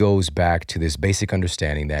really goes back to this basic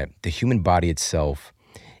understanding that the human body itself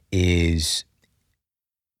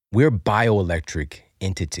we're a bioelectric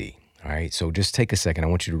entity. All right. So just take a second. I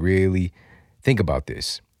want you to really think about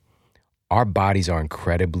this. Our bodies are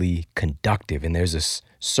incredibly conductive, and there's a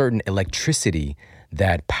certain electricity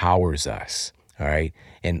that powers us. All right.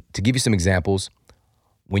 And to give you some examples,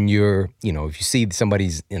 when if you see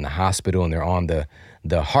somebody's in the hospital and they're on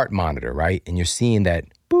the heart monitor, right? And you're seeing that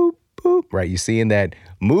boop, boop, right? You're seeing that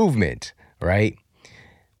movement, right?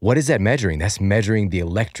 What is that measuring? That's measuring the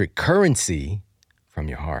electric currency from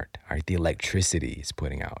your heart, right? The electricity it's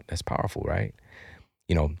putting out. That's powerful, right?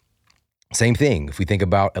 Same thing. If we think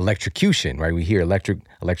about electrocution, right? We hear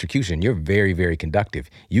electrocution. You're very, very conductive.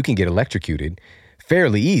 You can get electrocuted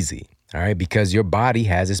fairly easy, all right? Because your body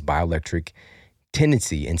has this bioelectric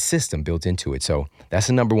tendency and system built into it. So that's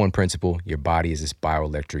the #1 principle. Your body is this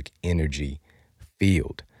bioelectric energy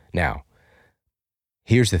field. Now,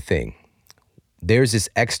 here's the thing. There's this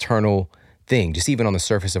external thing, just even on the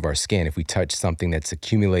surface of our skin. If we touch something that's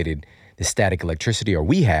accumulated the static electricity, or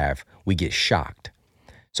we get shocked.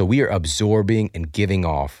 So we are absorbing and giving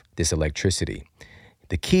off this electricity.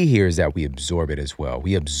 The key here is that we absorb it as well.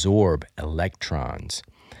 We absorb electrons.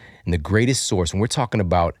 And the greatest source, when we're talking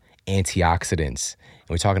about antioxidants, and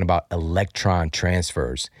we're talking about electron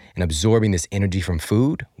transfers and absorbing this energy from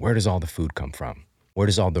food, where does all the food come from? Where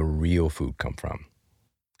does all the real food come from?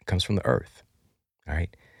 It comes from the earth, all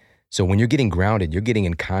right? So when you're getting grounded, you're getting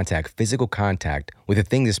in contact, physical contact with the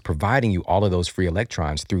thing that's providing you all of those free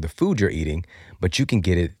electrons through the food you're eating, but you can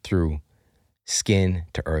get it through skin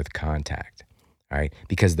to earth contact, all right?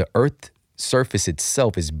 Because the earth surface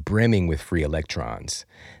itself is brimming with free electrons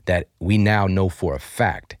that we now know for a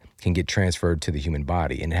fact can get transferred to the human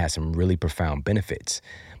body, and it has some really profound benefits.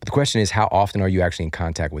 But the question is, how often are you actually in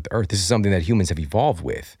contact with the earth? This is something that humans have evolved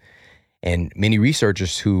with. And many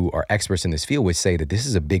researchers who are experts in this field would say that this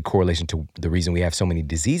is a big correlation to the reason we have so many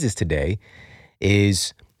diseases today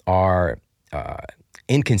is our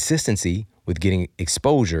inconsistency with getting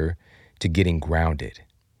exposure to getting grounded,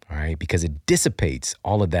 all right? Because it dissipates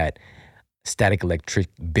all of that static electric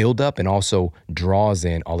buildup and also draws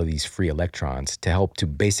in all of these free electrons to help to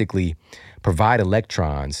basically provide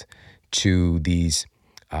electrons to these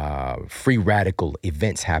free radical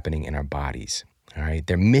events happening in our bodies. All right,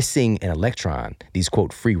 they're missing an electron, these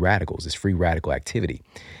quote free radicals, this free radical activity.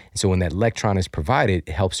 And so when that electron is provided,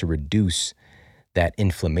 it helps to reduce that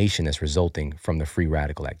inflammation that's resulting from the free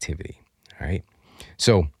radical activity. All right.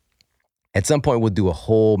 So At some point, we'll do a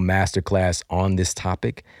whole masterclass on this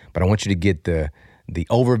topic, but I want you to get the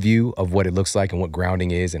overview of what it looks like and what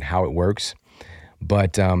grounding is and how it works.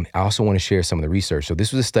 But I also want to share some of the research. So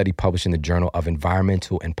this was a study published in the Journal of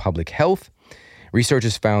Environmental and Public Health.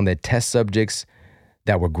 Researchers found that test subjects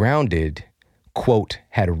that were grounded, quote,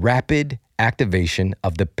 had rapid activation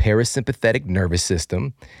of the parasympathetic nervous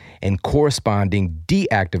system and corresponding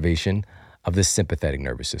deactivation of the sympathetic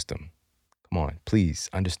nervous system. Come on, please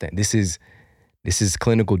understand. This is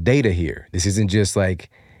clinical data here. This isn't just like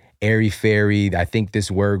airy-fairy, I think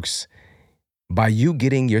this works. By you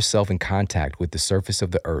getting yourself in contact with the surface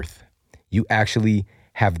of the earth, you actually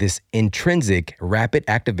have this intrinsic rapid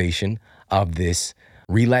activation of this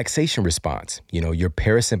relaxation response, your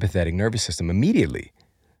parasympathetic nervous system immediately.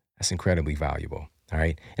 That's incredibly valuable, all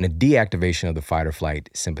right? And a deactivation of the fight or flight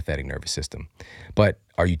sympathetic nervous system. But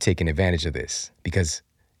are you taking advantage of this? Because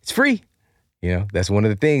it's free. That's one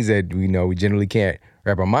of the things that we generally can't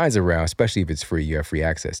wrap our minds around, especially if it's free, you have free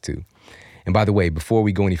access to. And by the way, before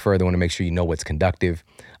we go any further, I want to make sure you know what's conductive.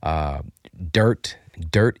 Dirt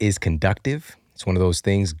is conductive. It's one of those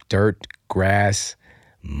things, dirt, grass,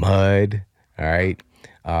 mud, all right?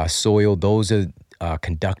 Soil, those are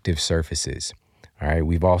conductive surfaces. All right,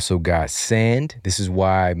 we've also got sand. This is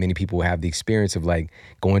why many people have the experience of like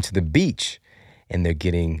going to the beach and they're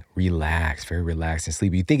getting relaxed, very relaxed and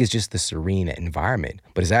sleepy. You think it's just the serene environment,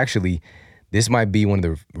 but it's actually, this might be one of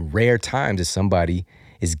the rare times that somebody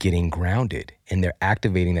is getting grounded and they're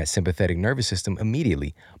activating that sympathetic nervous system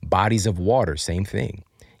immediately. Bodies of water, same thing.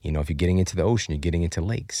 If you're getting into the ocean, you're getting into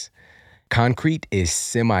lakes. Concrete is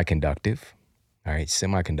semiconductive, all right,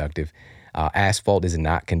 semiconductive. Asphalt is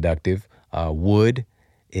not conductive. Wood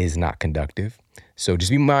is not conductive. So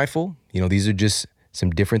just be mindful. These are just some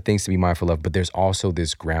different things to be mindful of, but there's also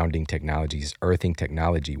this grounding technology, this earthing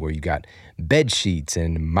technology where you got bed sheets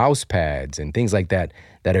and mouse pads and things like that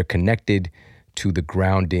that are connected to the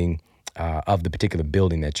grounding of the particular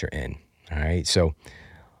building that you're in. All right. So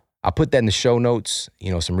I'll put that in the show notes,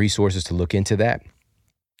 some resources to look into that.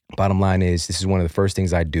 Bottom line is, this is one of the first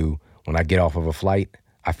things I do when I get off of a flight.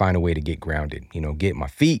 I find a way to get grounded, get my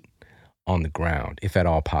feet on the ground, if at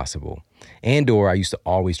all possible. Or I used to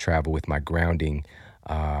always travel with my grounding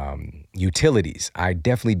utilities. I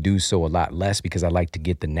definitely do so a lot less because I like to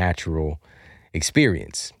get the natural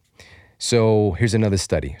experience. So here's another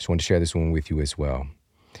study. Just want to share this one with you as well.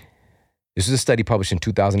 This was a study published in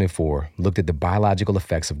 2004, looked at the biological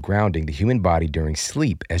effects of grounding the human body during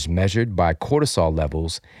sleep as measured by cortisol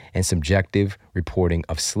levels and subjective reporting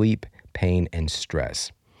of sleep, pain, and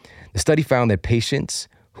stress. The study found that patients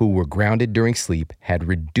who were grounded during sleep had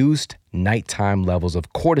reduced nighttime levels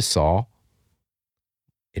of cortisol.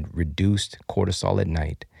 It reduced cortisol at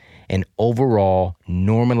night and overall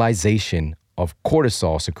normalization of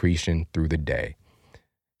cortisol secretion through the day.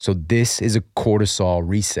 So this is a cortisol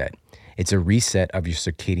reset. It's a reset of your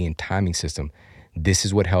circadian timing system. This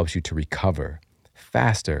is what helps you to recover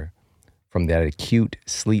faster from that acute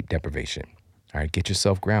sleep deprivation. All right, get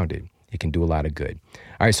yourself grounded. It can do a lot of good.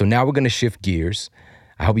 All right, so now we're going to shift gears.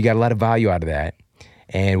 I hope you got a lot of value out of that.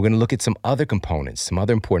 And we're going to look at some other components, some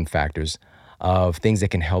other important factors of things that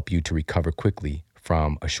can help you to recover quickly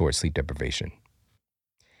from a short sleep deprivation.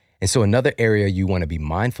 And so another area you want to be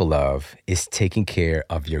mindful of is taking care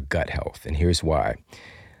of your gut health. And here's why.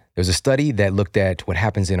 There's a study that looked at what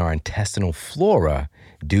happens in our intestinal flora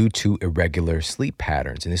due to irregular sleep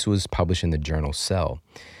patterns. And this was published in the journal Cell.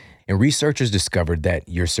 And researchers discovered that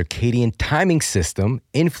your circadian timing system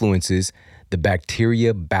influences the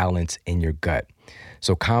bacteria balance in your gut.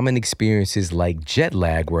 So common experiences like jet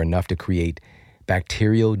lag were enough to create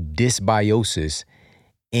bacterial dysbiosis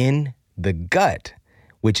in the gut,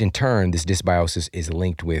 which in turn, this dysbiosis is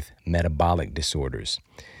linked with metabolic disorders.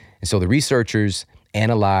 And so the researchers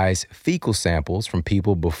analyzed fecal samples from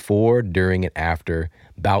people before, during, and after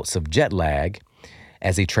bouts of jet lag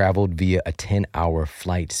as they traveled via a 10-hour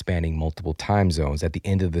flight spanning multiple time zones. At the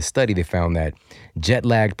end of the study, they found that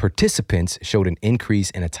jet-lagged participants showed an increase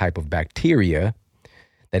in a type of bacteria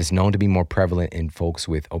that is known to be more prevalent in folks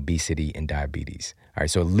with obesity and diabetes. All right,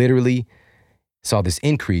 so it literally saw this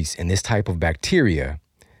increase in this type of bacteria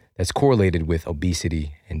that's correlated with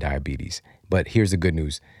obesity and diabetes. But here's the good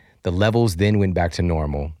news. The levels then went back to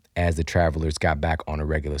normal as the travelers got back on a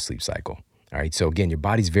regular sleep cycle. All right, so again, your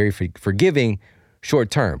body's very forgiving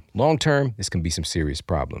short term. Long term, this can be some serious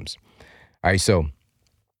problems. All right, so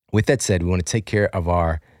with that said, we want to take care of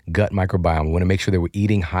our gut microbiome. We want to make sure that we're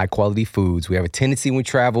eating high quality foods. We have a tendency when we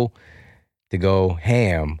travel to go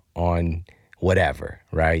ham on whatever,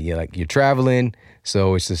 right? You're traveling,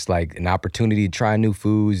 so it's just like an opportunity to try new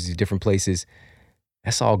foods, different places.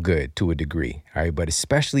 That's all good to a degree, all right? But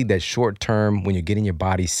especially that short term when you're getting your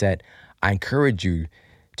body set, I encourage you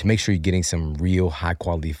to make sure you're getting some real high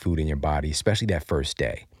quality food in your body, especially that first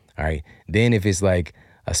day, all right? Then if it's like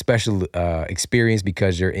a special experience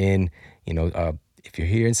because you're in, if you're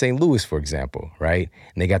here in St. Louis, for example, right?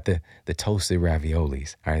 And they got the toasted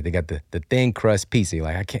raviolis, all right? They got the thin crust pizza. You're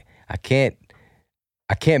like, I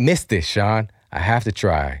can't miss this, Sean. I have to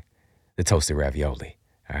try the toasted ravioli,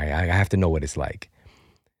 all right? I have to know what it's like.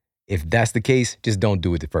 If that's the case, just don't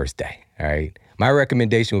do it the first day, all right? My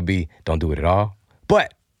recommendation would be don't do it at all,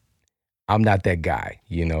 but I'm not that guy,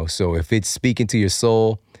 So if it's speaking to your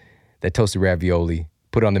soul, that toasted ravioli,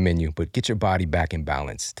 put it on the menu, but get your body back in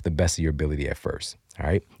balance to the best of your ability at first, all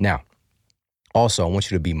right? Now, also, I want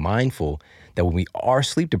you to be mindful that when we are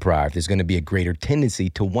sleep deprived, there's going to be a greater tendency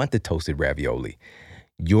to want the toasted ravioli.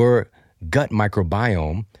 Your gut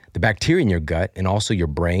microbiome, the bacteria in your gut, and also your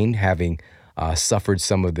brain having suffered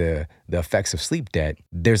some of the effects of sleep debt,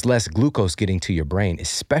 there's less glucose getting to your brain,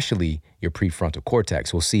 especially your prefrontal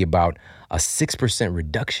cortex. We'll see about a 6%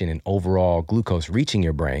 reduction in overall glucose reaching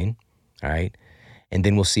your brain, all right? And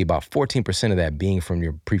then we'll see about 14% of that being from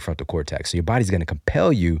your prefrontal cortex. So your body's going to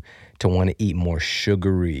compel you to want to eat more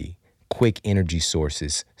sugary, quick energy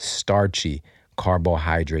sources, starchy,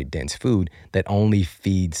 carbohydrate-dense food that only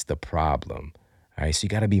feeds the problem, all right? So you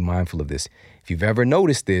got to be mindful of this. If you've ever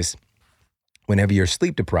noticed this, whenever you're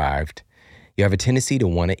sleep deprived, you have a tendency to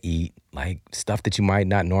want to eat like stuff that you might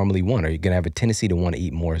not normally want, or you're going to have a tendency to want to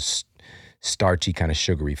eat more starchy, kind of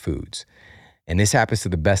sugary foods. And this happens to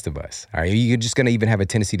the best of us. All right, you're just going to even have a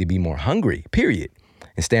tendency to be more hungry, period.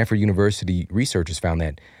 And Stanford University researchers found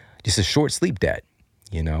that just a short sleep debt,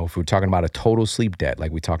 if we're talking about a total sleep debt,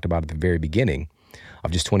 like we talked about at the very beginning,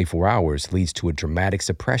 of just 24 hours leads to a dramatic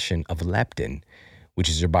suppression of leptin, which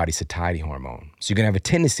is your body's satiety hormone. So you're going to have a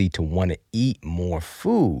tendency to want to eat more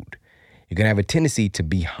food. You're going to have a tendency to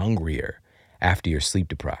be hungrier after you're sleep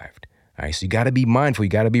deprived. All right, so you got to be mindful. You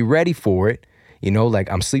got to be ready for it. Like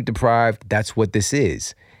I'm sleep deprived. That's what this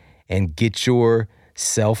is. And get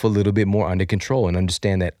yourself a little bit more under control and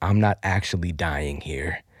understand that I'm not actually dying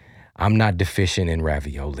here. I'm not deficient in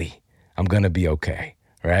ravioli. I'm going to be okay,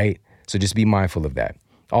 right? So just be mindful of that.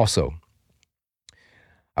 Also,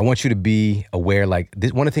 I want you to be aware, one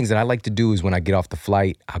of the things that I like to do is when I get off the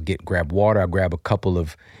flight, I'll grab water, I'll grab a couple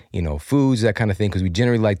of, foods, that kind of thing, because we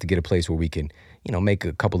generally like to get a place where we can, make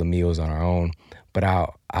a couple of meals on our own. But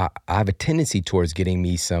I have a tendency towards getting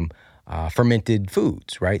me some fermented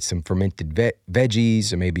foods, right? Some fermented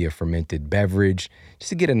veggies or maybe a fermented beverage, just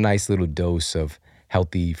to get a nice little dose of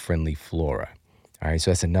healthy, friendly flora. All right,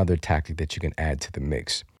 so that's another tactic that you can add to the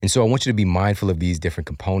mix. And so I want you to be mindful of these different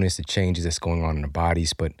components, the changes that's going on in our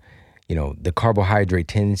bodies. But, the carbohydrate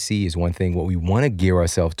tendency is one thing. What we want to gear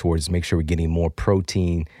ourselves towards is make sure we're getting more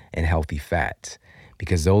protein and healthy fats,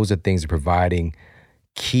 because those are things that are providing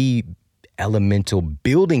key elemental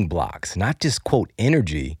building blocks, not just, quote,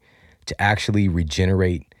 energy, to actually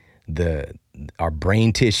regenerate our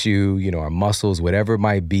brain tissue, our muscles, whatever it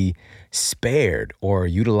might be, spared or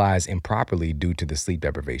utilized improperly due to the sleep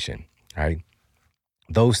deprivation, right?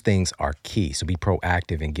 Those things are key. So be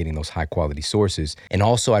proactive in getting those high quality sources. And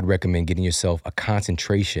also I'd recommend getting yourself a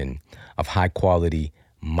concentration of high quality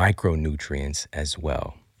micronutrients as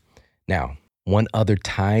well. Now, one other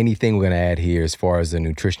tiny thing we're going to add here as far as the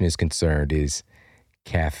nutrition is concerned is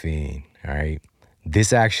caffeine, all right?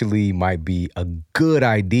 This actually might be a good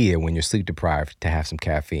idea when you're sleep deprived to have some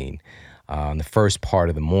caffeine in the first part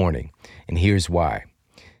of the morning. And here's why.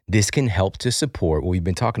 This can help to support what we've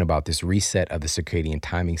been talking about, this reset of the circadian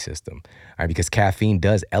timing system, all right? Because caffeine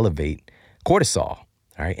does elevate cortisol, all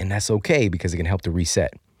right? And that's okay because it can help to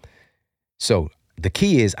reset. So the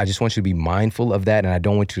key is I just want you to be mindful of that, and I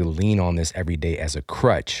don't want you to lean on this every day as a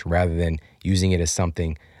crutch rather than using it as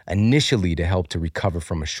something initially to help to recover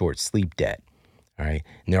from a short sleep debt. All right.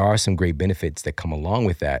 And there are some great benefits that come along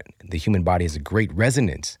with that. The human body has a great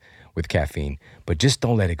resonance with caffeine, but just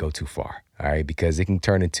don't let it go too far. All right. Because it can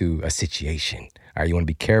turn into a situation. All right. You want to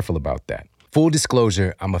be careful about that. Full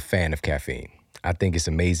disclosure, I'm a fan of caffeine. I think it's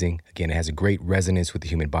amazing. Again, it has a great resonance with the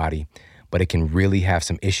human body, but it can really have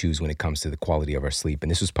some issues when it comes to the quality of our sleep.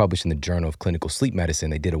 And this was published in the Journal of Clinical Sleep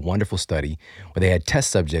Medicine. They did a wonderful study where they had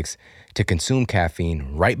test subjects to consume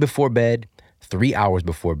caffeine right before bed, 3 hours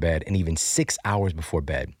before bed, and even 6 hours before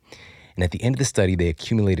bed. And at the end of the study, they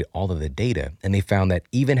accumulated all of the data, and they found that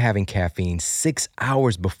even having caffeine 6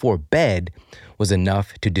 hours before bed was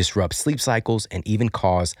enough to disrupt sleep cycles and even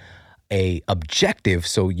cause a objective,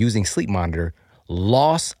 so using sleep monitor,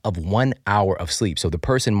 loss of 1 hour of sleep. So the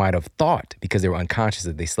person might have thought, because they were unconscious,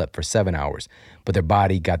 that they slept for 7 hours, but their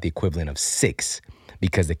body got the equivalent of 6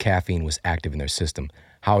 because the caffeine was active in their system.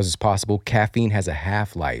 How is this possible? Caffeine has a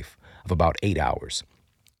half-life of about 8 hours.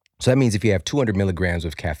 So that means if you have 200 milligrams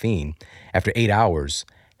of caffeine, after 8 hours,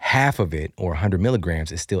 half of it, or 100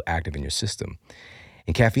 milligrams, is still active in your system.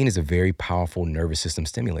 And caffeine is a very powerful nervous system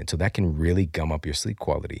stimulant, so that can really gum up your sleep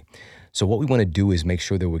quality. So what we want to do is make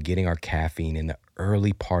sure that we're getting our caffeine in the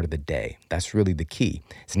early part of the day. That's really the key.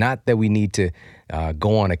 It's not that we need to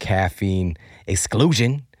go on a caffeine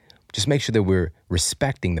exclusion. Just make sure that we're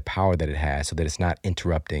respecting the power that it has so that it's not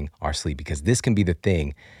interrupting our sleep, because this can be the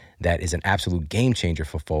thing that is an absolute game changer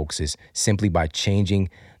for folks, is simply by changing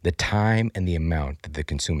the time and the amount that they're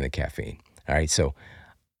consuming the caffeine. All right, so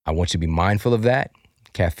I want you to be mindful of that.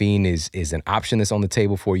 Caffeine is an option that's on the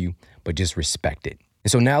table for you, but just respect it.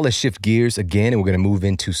 And so now let's shift gears again, and we're going to move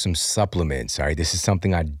into some supplements. All right, this is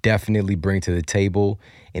something I definitely bring to the table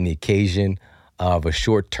in the occasion of a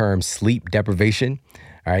short-term sleep deprivation.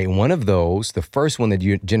 All right, and one of those, the first one that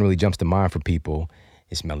generally jumps to mind for people,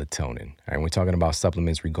 is melatonin. All right, we're talking about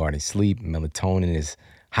supplements regarding sleep. Melatonin is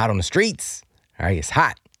hot on the streets. All right, it's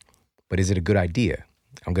hot, but is it a good idea?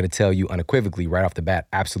 I'm going to tell you unequivocally right off the bat,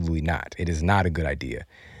 absolutely not. It is not a good idea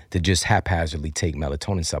to just haphazardly take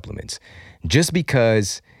melatonin supplements. Just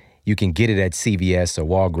because you can get it at CVS or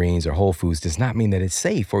Walgreens or Whole Foods does not mean that it's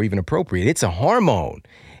safe or even appropriate. It's a hormone.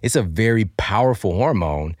 It's a very powerful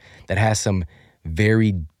hormone that has some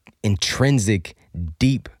very intrinsic,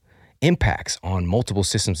 deep impacts on multiple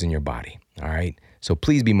systems in your body. All right. So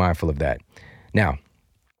please be mindful of that. Now,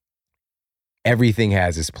 everything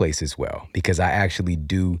has its place as well, because I actually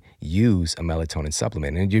do use a melatonin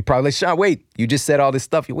supplement. And you're probably like, Sean, wait, you just said all this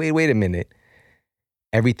stuff. Wait a minute.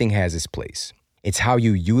 Everything has its place. It's how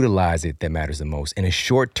you utilize it that matters the most. In a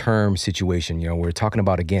short-term situation, we're talking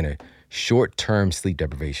about, again, a short-term sleep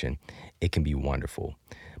deprivation, it can be wonderful.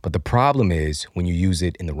 But the problem is when you use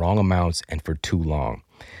it in the wrong amounts and for too long.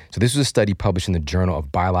 So this was a study published in the Journal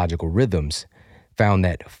of Biological Rhythms, found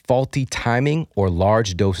that faulty timing or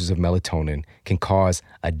large doses of melatonin can cause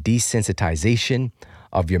a desensitization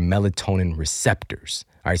of your melatonin receptors.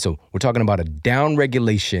 All right, so we're talking about a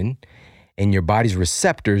downregulation in your body's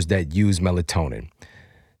receptors that use melatonin.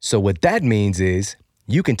 So what that means is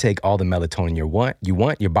you can take all the melatonin you want,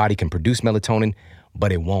 your body can produce melatonin,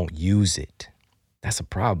 but it won't use it. That's a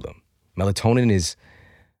problem. Melatonin is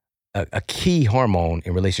a key hormone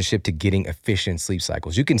in relationship to getting efficient sleep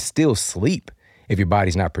cycles. You can still sleep if your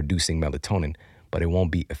body's not producing melatonin, but it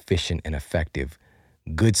won't be efficient and effective,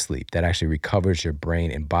 good sleep that actually recovers your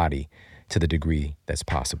brain and body to the degree that's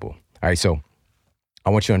possible. All right, so I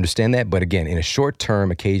want you to understand that. But again, in a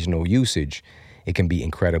short-term, occasional usage, it can be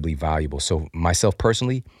incredibly valuable. So myself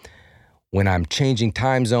personally, when I'm changing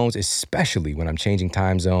time zones, especially when I'm changing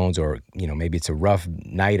time zones, or, maybe it's a rough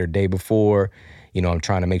night or day before, I'm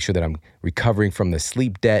trying to make sure that I'm recovering from the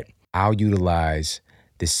sleep debt, I'll utilize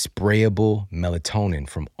this sprayable melatonin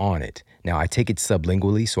from Onnit. Now, I take it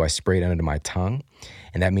sublingually, so I spray it under my tongue,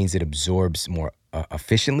 and that means it absorbs more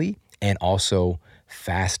efficiently and also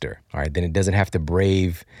faster. All right, then it doesn't have to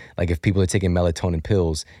brave, like if people are taking melatonin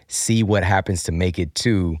pills, see what happens to make it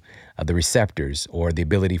to the receptors, or the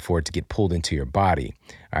ability for it to get pulled into your body.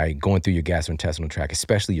 All right, going through your gastrointestinal tract,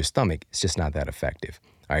 especially your stomach, it's just not that effective.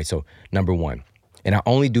 All right, so number one, and I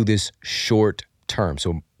only do this short term.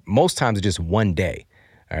 So most times it's just one day.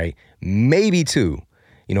 All right, maybe two,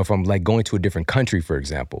 if I'm like going to a different country, for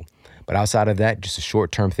example. But outside of that, just a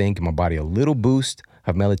short-term thing, give my body a little boost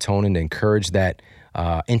of melatonin to encourage that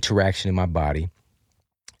interaction in my body.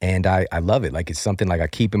 And I love it. Like, it's something like I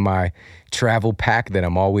keep in my travel pack that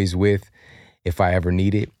I'm always with if I ever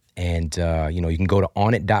need it. And, you can go to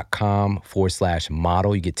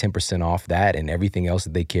onnit.com/model. You get 10% off that and everything else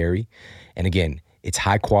that they carry. And again, it's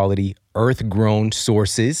high quality, earth-grown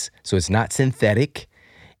sources. So it's not synthetic.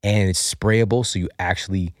 And it's sprayable, so you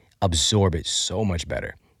actually absorb it so much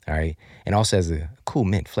better. All right. And also has a cool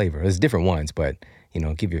mint flavor. There's different ones, but,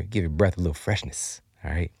 give your breath a little freshness. All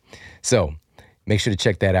right. So make sure to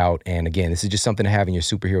check that out. And again, this is just something to have in your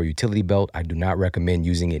superhero utility belt. I do not recommend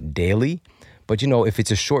using it daily. But, if it's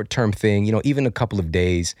a short-term thing, even a couple of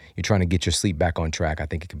days, you're trying to get your sleep back on track, I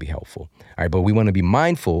think it could be helpful. All right. But we want to be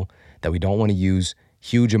mindful that we don't want to use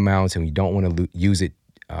huge amounts, and we don't want to use it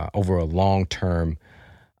over a long-term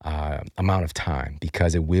amount of time,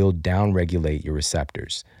 because it will downregulate your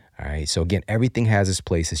receptors. All right. So again, everything has its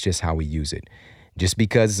place. It's just how we use it. Just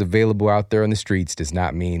because it's available out there on the streets does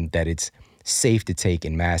not mean that it's safe to take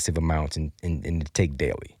in massive amounts and to take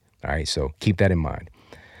daily. All right. So keep that in mind.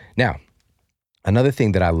 Now, another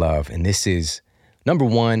thing that I love, and this is number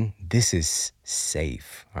one, this is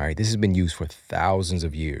safe. All right. This has been used for thousands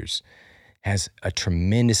of years. has a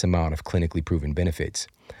tremendous amount of clinically proven benefits.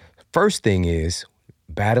 First thing is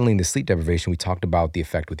battling the sleep deprivation. We talked about the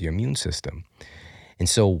effect with your immune system. And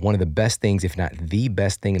so one of the best things, if not the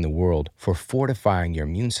best thing in the world for fortifying your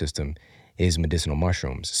immune system is medicinal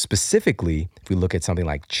mushrooms. Specifically, if we look at something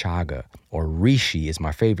like chaga or reishi is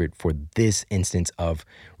my favorite for this instance of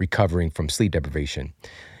recovering from sleep deprivation.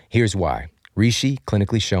 Here's why. Reishi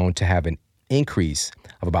clinically shown to have an increase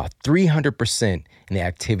of about 300% in the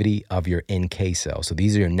activity of your NK cells. So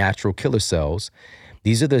these are your natural killer cells.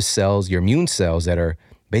 These are the cells, your immune cells that are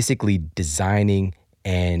basically designing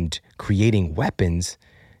and creating weapons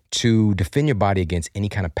to defend your body against any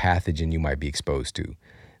kind of pathogen you might be exposed to.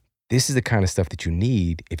 This is the kind of stuff that you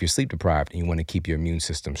need if you're sleep deprived and you want to keep your immune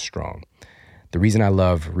system strong. The reason I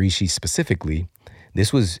love reishi specifically,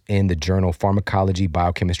 this was in the journal Pharmacology,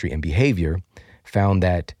 Biochemistry, and Behavior, found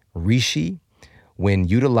that reishi, when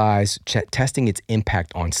utilized, testing its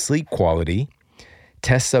impact on sleep quality,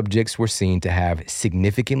 test subjects were seen to have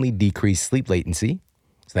significantly decreased sleep latency.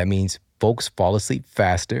 So that means folks fall asleep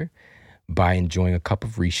faster by enjoying a cup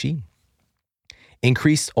of reishi.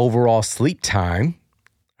 Increased overall sleep time,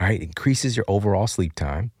 all right, increases your overall sleep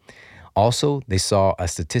time. Also, they saw a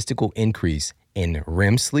statistical increase in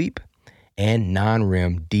REM sleep and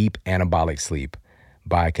non-REM deep anabolic sleep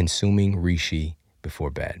by consuming reishi before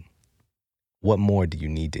bed. What more do you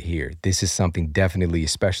need to hear? This is something definitely,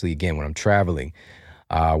 especially again, when I'm traveling,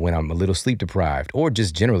 when I'm a little sleep deprived, or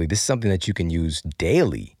just generally, this is something that you can use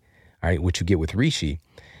daily. All right, what you get with reishi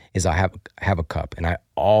is I have a cup and I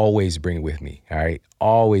always bring it with me. All right,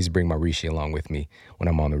 always bring my reishi along with me when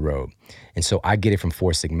I'm on the road. And so I get it from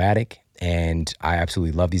Four Sigmatic, and I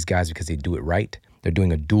absolutely love these guys because they do it right. They're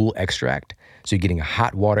doing a dual extract. So you're getting a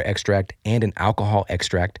hot water extract and an alcohol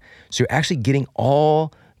extract. So you're actually getting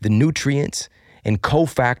all the nutrients and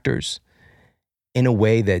cofactors in a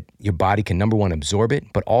way that your body can, number one, absorb it,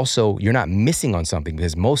 but also you're not missing on something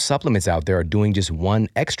because most supplements out there are doing just one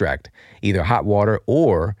extract, either hot water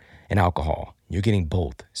or an alcohol. You're getting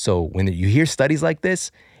both. So when you hear studies like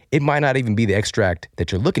this, it might not even be the extract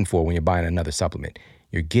that you're looking for when you're buying another supplement.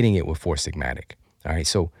 You're getting it with Four Sigmatic. All right,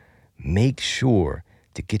 so make sure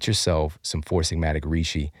to get yourself some Four Sigmatic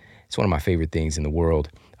reishi. It's one of my favorite things in the world.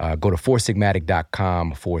 Go to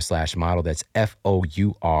foursigmatic.com/model. That's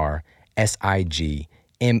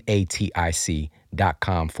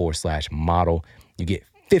foursigmatic.com/model. You get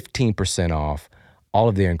 15% off all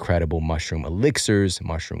of their incredible mushroom elixirs,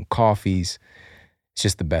 mushroom coffees. It's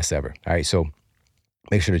just the best ever. All right, so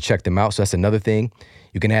make sure to check them out. So that's another thing.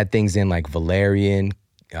 You can add things in like valerian,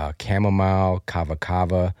 chamomile, kava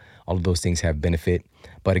kava. All of those things have benefit.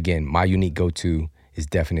 But again, my unique go-to is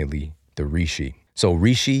definitely the reishi. So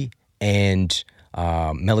reishi and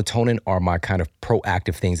melatonin are my kind of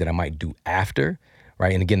proactive things that I might do after,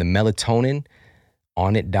 right? And again, the melatonin,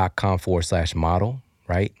 onnit.com/model,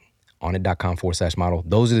 right? onnit.com/model.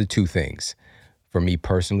 Those are the two things for me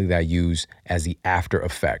personally that I use as the after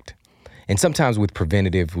effect. And sometimes with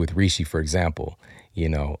preventative, with reishi, for example,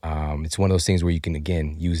 it's one of those things where you can,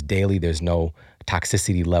 again, use daily. There's no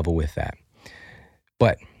toxicity level with that.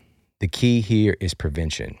 But the key here is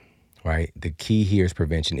prevention, right? The key here is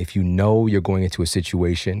prevention. If you know you're going into a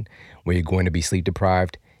situation where you're going to be sleep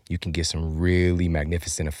deprived, you can get some really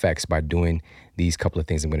magnificent effects by doing these couple of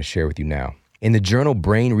things I'm going to share with you now. In the journal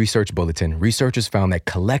Brain Research Bulletin, researchers found that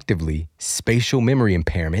collectively, spatial memory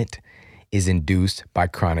impairment is induced by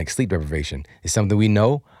chronic sleep deprivation. It's something we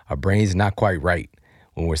know our brain is not quite right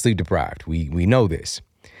when we're sleep deprived. We know this.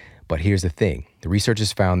 But here's the thing. The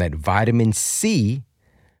researchers found that vitamin C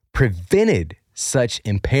prevented such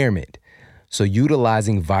impairment. So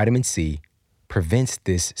utilizing vitamin C prevents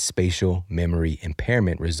this spatial memory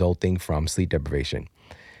impairment resulting from sleep deprivation.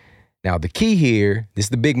 Now, the key here, this is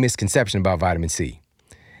the big misconception about vitamin C,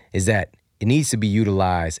 is that it needs to be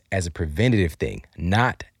utilized as a preventative thing,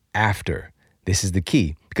 not after. This is the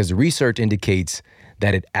key because the research indicates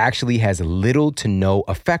that it actually has little to no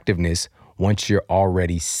effectiveness once you're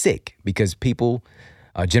already sick, because people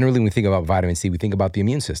generally, when we think about vitamin C, we think about the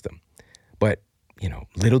immune system. But,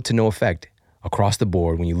 little to no effect across the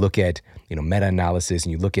board when you look at, meta-analysis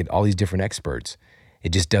and you look at all these different experts.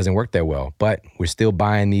 It just doesn't work that well. But we're still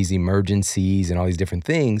buying these emergencies and all these different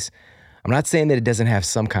things. I'm not saying that it doesn't have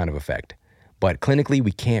some kind of effect, but clinically,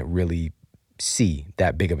 we can't really see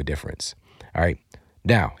that big of a difference. All right.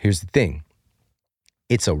 Now, here's the thing.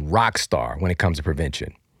 It's a rock star when it comes to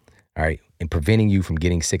prevention. All right. And preventing you from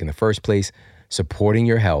getting sick in the first place, supporting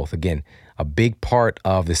your health. Again, a big part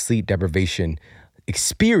of the sleep deprivation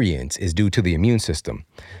experience is due to the immune system.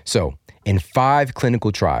 So in 5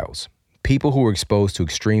 clinical trials, people who were exposed to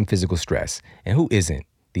extreme physical stress, and who isn't,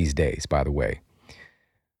 these days, by the way.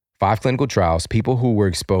 5 clinical trials, people who were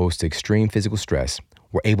exposed to extreme physical stress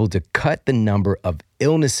were able to cut the number of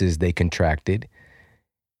illnesses they contracted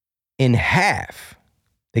in half.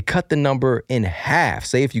 They cut the number in half.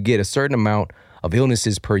 Say if you get a certain amount of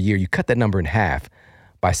illnesses per year, you cut that number in half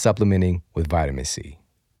by supplementing with vitamin C,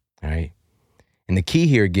 all right? And the key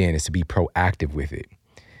here, again, is to be proactive with it.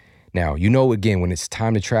 Now, again, when it's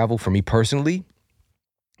time to travel, for me personally,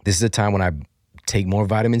 this is a time when I take more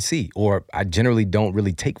vitamin C, or I generally don't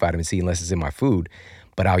really take vitamin C unless it's in my food,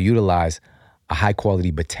 but I'll utilize a high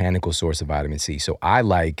quality botanical source of vitamin C. So I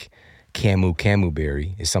like camu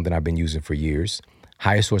berry is something I've been using for years.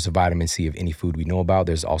 Highest source of vitamin C of any food we know about.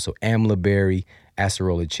 There's also amla berry,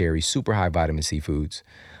 acerola cherry, super high vitamin C foods.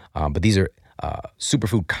 But these are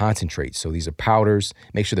superfood concentrates. So these are powders.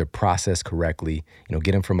 Make sure they're processed correctly.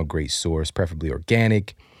 Get them from a great source, preferably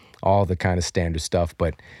organic, all the kind of standard stuff.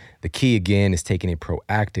 But the key, again, is taking it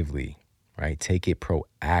proactively, right? Take it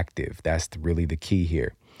proactive. That's really the key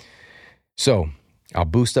here. So I'll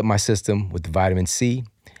boost up my system with the vitamin C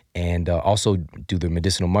and also do the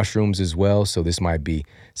medicinal mushrooms as well. So this might be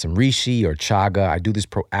some reishi or chaga. I do this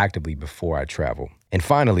proactively before I travel. And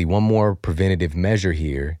finally, one more preventative measure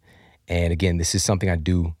here. And again, this is something I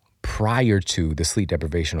do prior to the sleep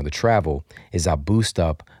deprivation or the travel, is I'll boost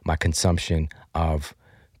up my consumption of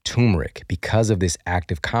turmeric because of this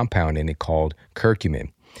active compound in it called curcumin.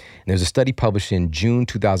 And there's a study published in June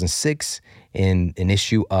 2006 in an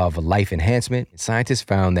issue of Life Enhancement. Scientists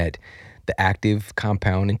found that the active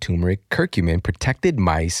compound in turmeric, curcumin, protected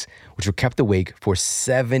mice which were kept awake for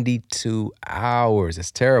 72 hours.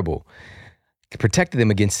 That's terrible. It protected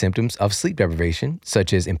them against symptoms of sleep deprivation,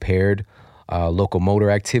 such as impaired locomotor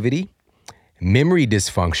activity, memory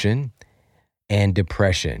dysfunction, and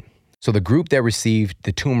depression. So the group that received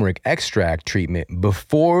the turmeric extract treatment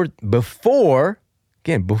before the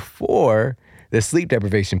sleep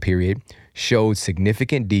deprivation period showed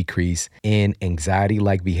significant decrease in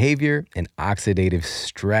anxiety-like behavior and oxidative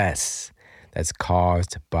stress that's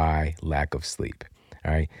caused by lack of sleep.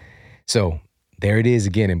 All right. So there it is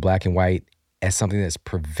again in black and white as something that's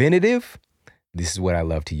preventative. This is what I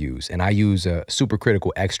love to use. And I use a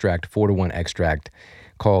supercritical extract, 4-to-1 extract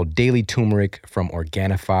called Daily Turmeric from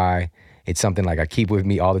Organifi. It's something like I keep with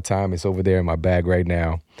me all the time. It's over there in my bag right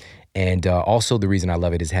now. And also the reason I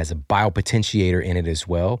love it is it has a biopotentiator in it as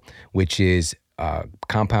well, which is a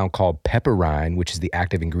compound called pepperine, which is the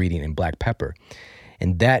active ingredient in black pepper.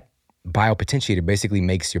 And that biopotentiator basically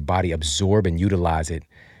makes your body absorb and utilize it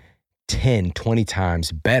 10, 20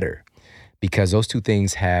 times better because those two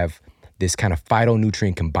things have this kind of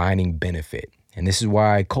phytonutrient combining benefit. And this is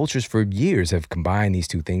why cultures for years have combined these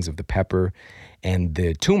two things of the pepper and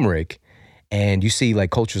the turmeric. And you see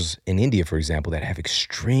like cultures in India, for example, that have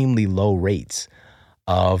extremely low rates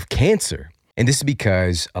of cancer. And this is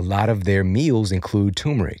because a lot of their meals include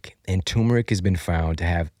turmeric. And turmeric has been found to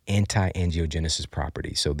have anti-angiogenesis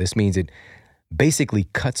properties. So this means it basically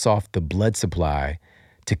cuts off the blood supply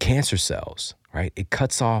to cancer cells, right? It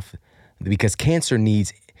cuts off because cancer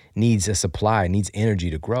needs a supply, needs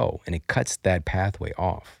energy to grow, and it cuts that pathway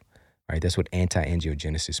off, right? That's what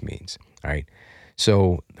anti-angiogenesis means, all right?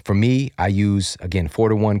 So for me, I use, again,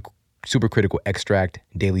 4-to-1 supercritical extract,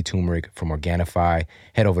 daily turmeric from Organifi.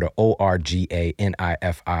 Head over to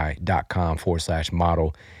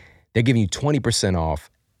organifi.com/model. They're giving you 20%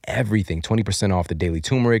 off everything, 20% off the daily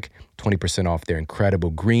turmeric, 20% off their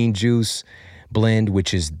incredible green juice blend,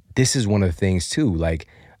 this is one of the things too, like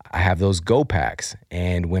I have those go packs.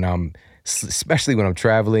 And especially when I'm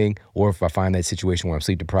traveling, or if I find that situation where I'm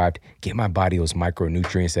sleep deprived, get my body those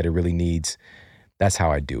micronutrients that it really needs. That's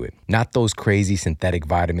how I do it. Not those crazy synthetic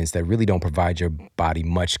vitamins that really don't provide your body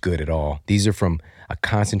much good at all. These are from a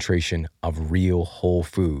concentration of real whole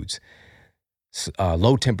foods.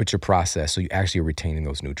 Low temperature process, so you actually are retaining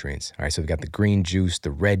those nutrients. All right, so we've got the green juice,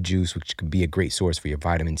 the red juice, which could be a great source for your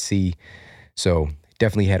vitamin C. So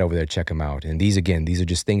definitely head over there, check them out. And these are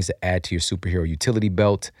just things to add to your superhero utility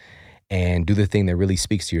belt and do the thing that really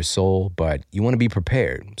speaks to your soul. But you want to be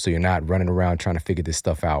prepared so you're not running around trying to figure this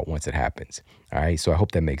stuff out once it happens. All right, so I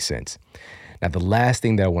hope that makes sense. Now, the last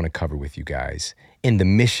thing that I want to cover with you guys in the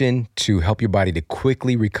mission to help your body to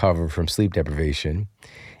quickly recover from sleep deprivation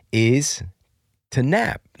is to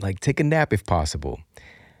nap, like take a nap if possible.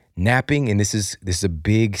 Napping, and this is a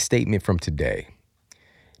big statement from today.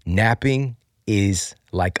 Napping is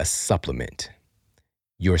like a supplement.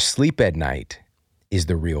 Your sleep at night is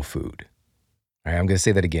the real food. All right, I'm going to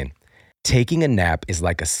say that again. Taking a nap is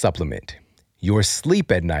like a supplement. Your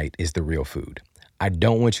sleep at night is the real food. I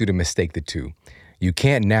don't want you to mistake the two. You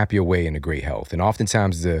can't nap your way into great health. And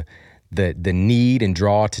oftentimes the the need and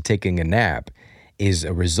draw to taking a nap is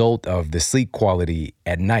a result of the sleep quality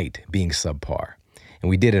at night being subpar. And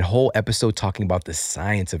we did a whole episode talking about the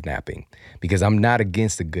science of napping, because I'm not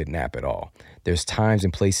against a good nap at all. There's times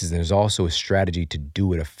and places, and there's also a strategy to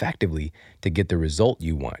do it effectively to get the result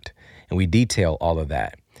you want. And we detail all of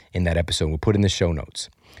that in that episode. We'll put in the show notes.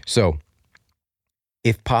 So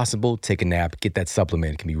if possible, take a nap, get that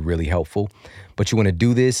supplement. It can be really helpful. But you want to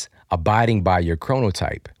do this abiding by your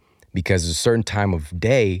chronotype, because there's a certain time of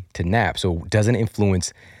day to nap. So it doesn't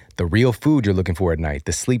influence the real food you're looking for at night,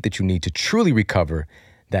 the sleep that you need to truly recover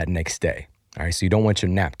that next day. All right. So you don't want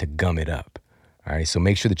your nap to gum it up. All right. So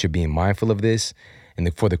make sure that you're being mindful of this.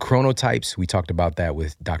 And for the chronotypes, we talked about that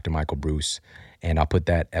with Dr. Michael Bruce. And I'll put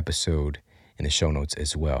that episode in the show notes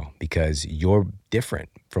as well, because you're different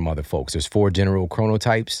from other folks. There's 4 general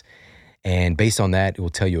chronotypes. And based on that, it will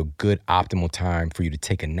tell you a good optimal time for you to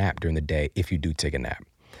take a nap during the day if you do take a nap.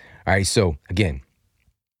 All right. So again,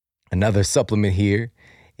 another supplement here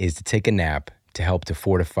is to take a nap to help to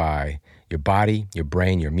fortify your body, your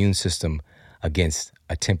brain, your immune system against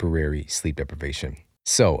a temporary sleep deprivation.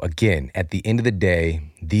 So again, at the end of the day,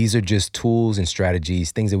 these are just tools and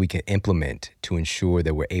strategies, things that we can implement to ensure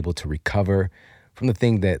that we're able to recover from the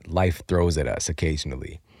thing that life throws at us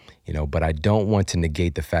occasionally. But I don't want to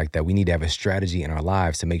negate the fact that we need to have a strategy in our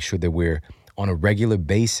lives to make sure that we're on a regular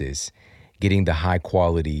basis getting the high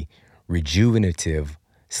quality, rejuvenative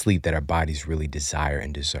sleep that our bodies really desire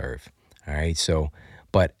and deserve. All right. So,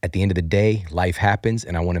 but at the end of the day, life happens,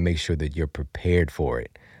 and I want to make sure that you're prepared for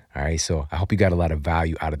it. All right. So I hope you got a lot of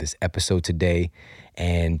value out of this episode today.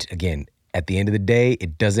 And again, at the end of the day,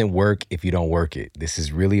 it doesn't work if you don't work it. This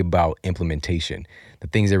is really about implementation, the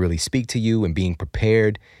things that really speak to you and being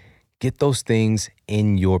prepared. Get those things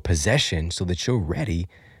in your possession so that you're ready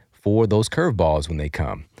for those curveballs when they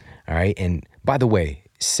come. All right. And by the way,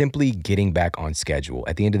 simply getting back on schedule.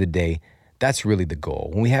 At the end of the day, that's really the goal.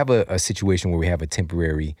 When we have a situation where we have a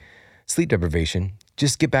temporary sleep deprivation,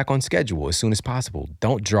 just get back on schedule as soon as possible.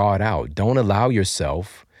 Don't draw it out. Don't allow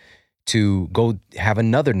yourself to go have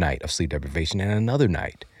another night of sleep deprivation and another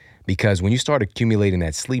night. Because when you start accumulating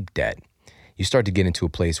that sleep debt, you start to get into a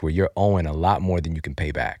place where you're owing a lot more than you can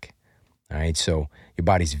pay back. All right. So your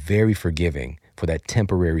body's very forgiving for that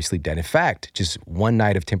temporary sleep debt. In fact, just one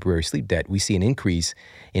night of temporary sleep debt, we see an increase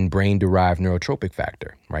in brain-derived neurotropic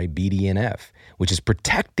factor, right? BDNF, which is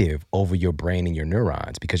protective over your brain and your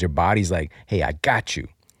neurons, because your body's like, hey, I got you.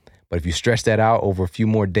 But if you stretch that out over a few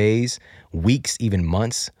more days, weeks, even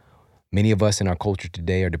months, many of us in our culture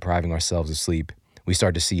today are depriving ourselves of sleep. We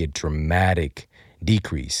start to see a dramatic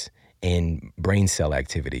decrease in brain cell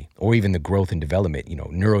activity, or even the growth and development,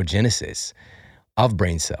 neurogenesis of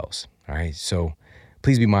brain cells. All right. So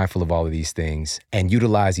please be mindful of all of these things and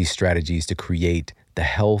utilize these strategies to create the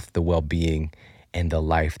health, the well-being, and the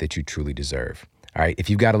life that you truly deserve. All right. If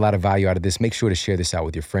you've got a lot of value out of this, make sure to share this out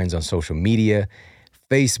with your friends on social media,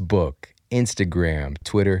 Facebook, Instagram,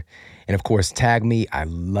 Twitter, and of course, tag me. I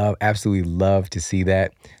absolutely love to see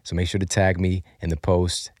that. So make sure to tag me in the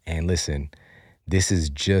post. And listen, this is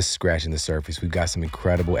just scratching the surface. We've got some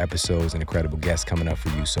incredible episodes and incredible guests coming up for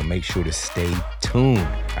you. So make sure to stay tuned.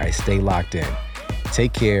 All right, stay locked in.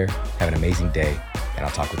 Take care. Have an amazing day. And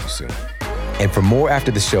I'll talk with you soon. And for more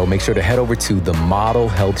after the show, make sure to head over to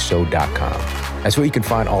themodelhealthshow.com. That's where you can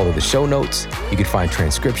find all of the show notes. You can find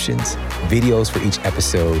transcriptions, videos for each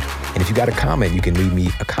episode. And if you got a comment, you can leave me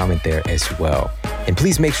a comment there as well. And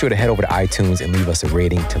please make sure to head over to iTunes and leave us a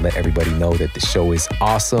rating to let everybody know that the show is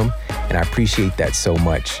awesome. And I appreciate that so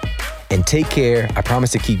much. And take care. I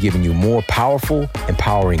promise to keep giving you more powerful,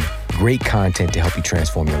 empowering, great content to help you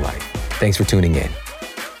transform your life. Thanks for tuning in.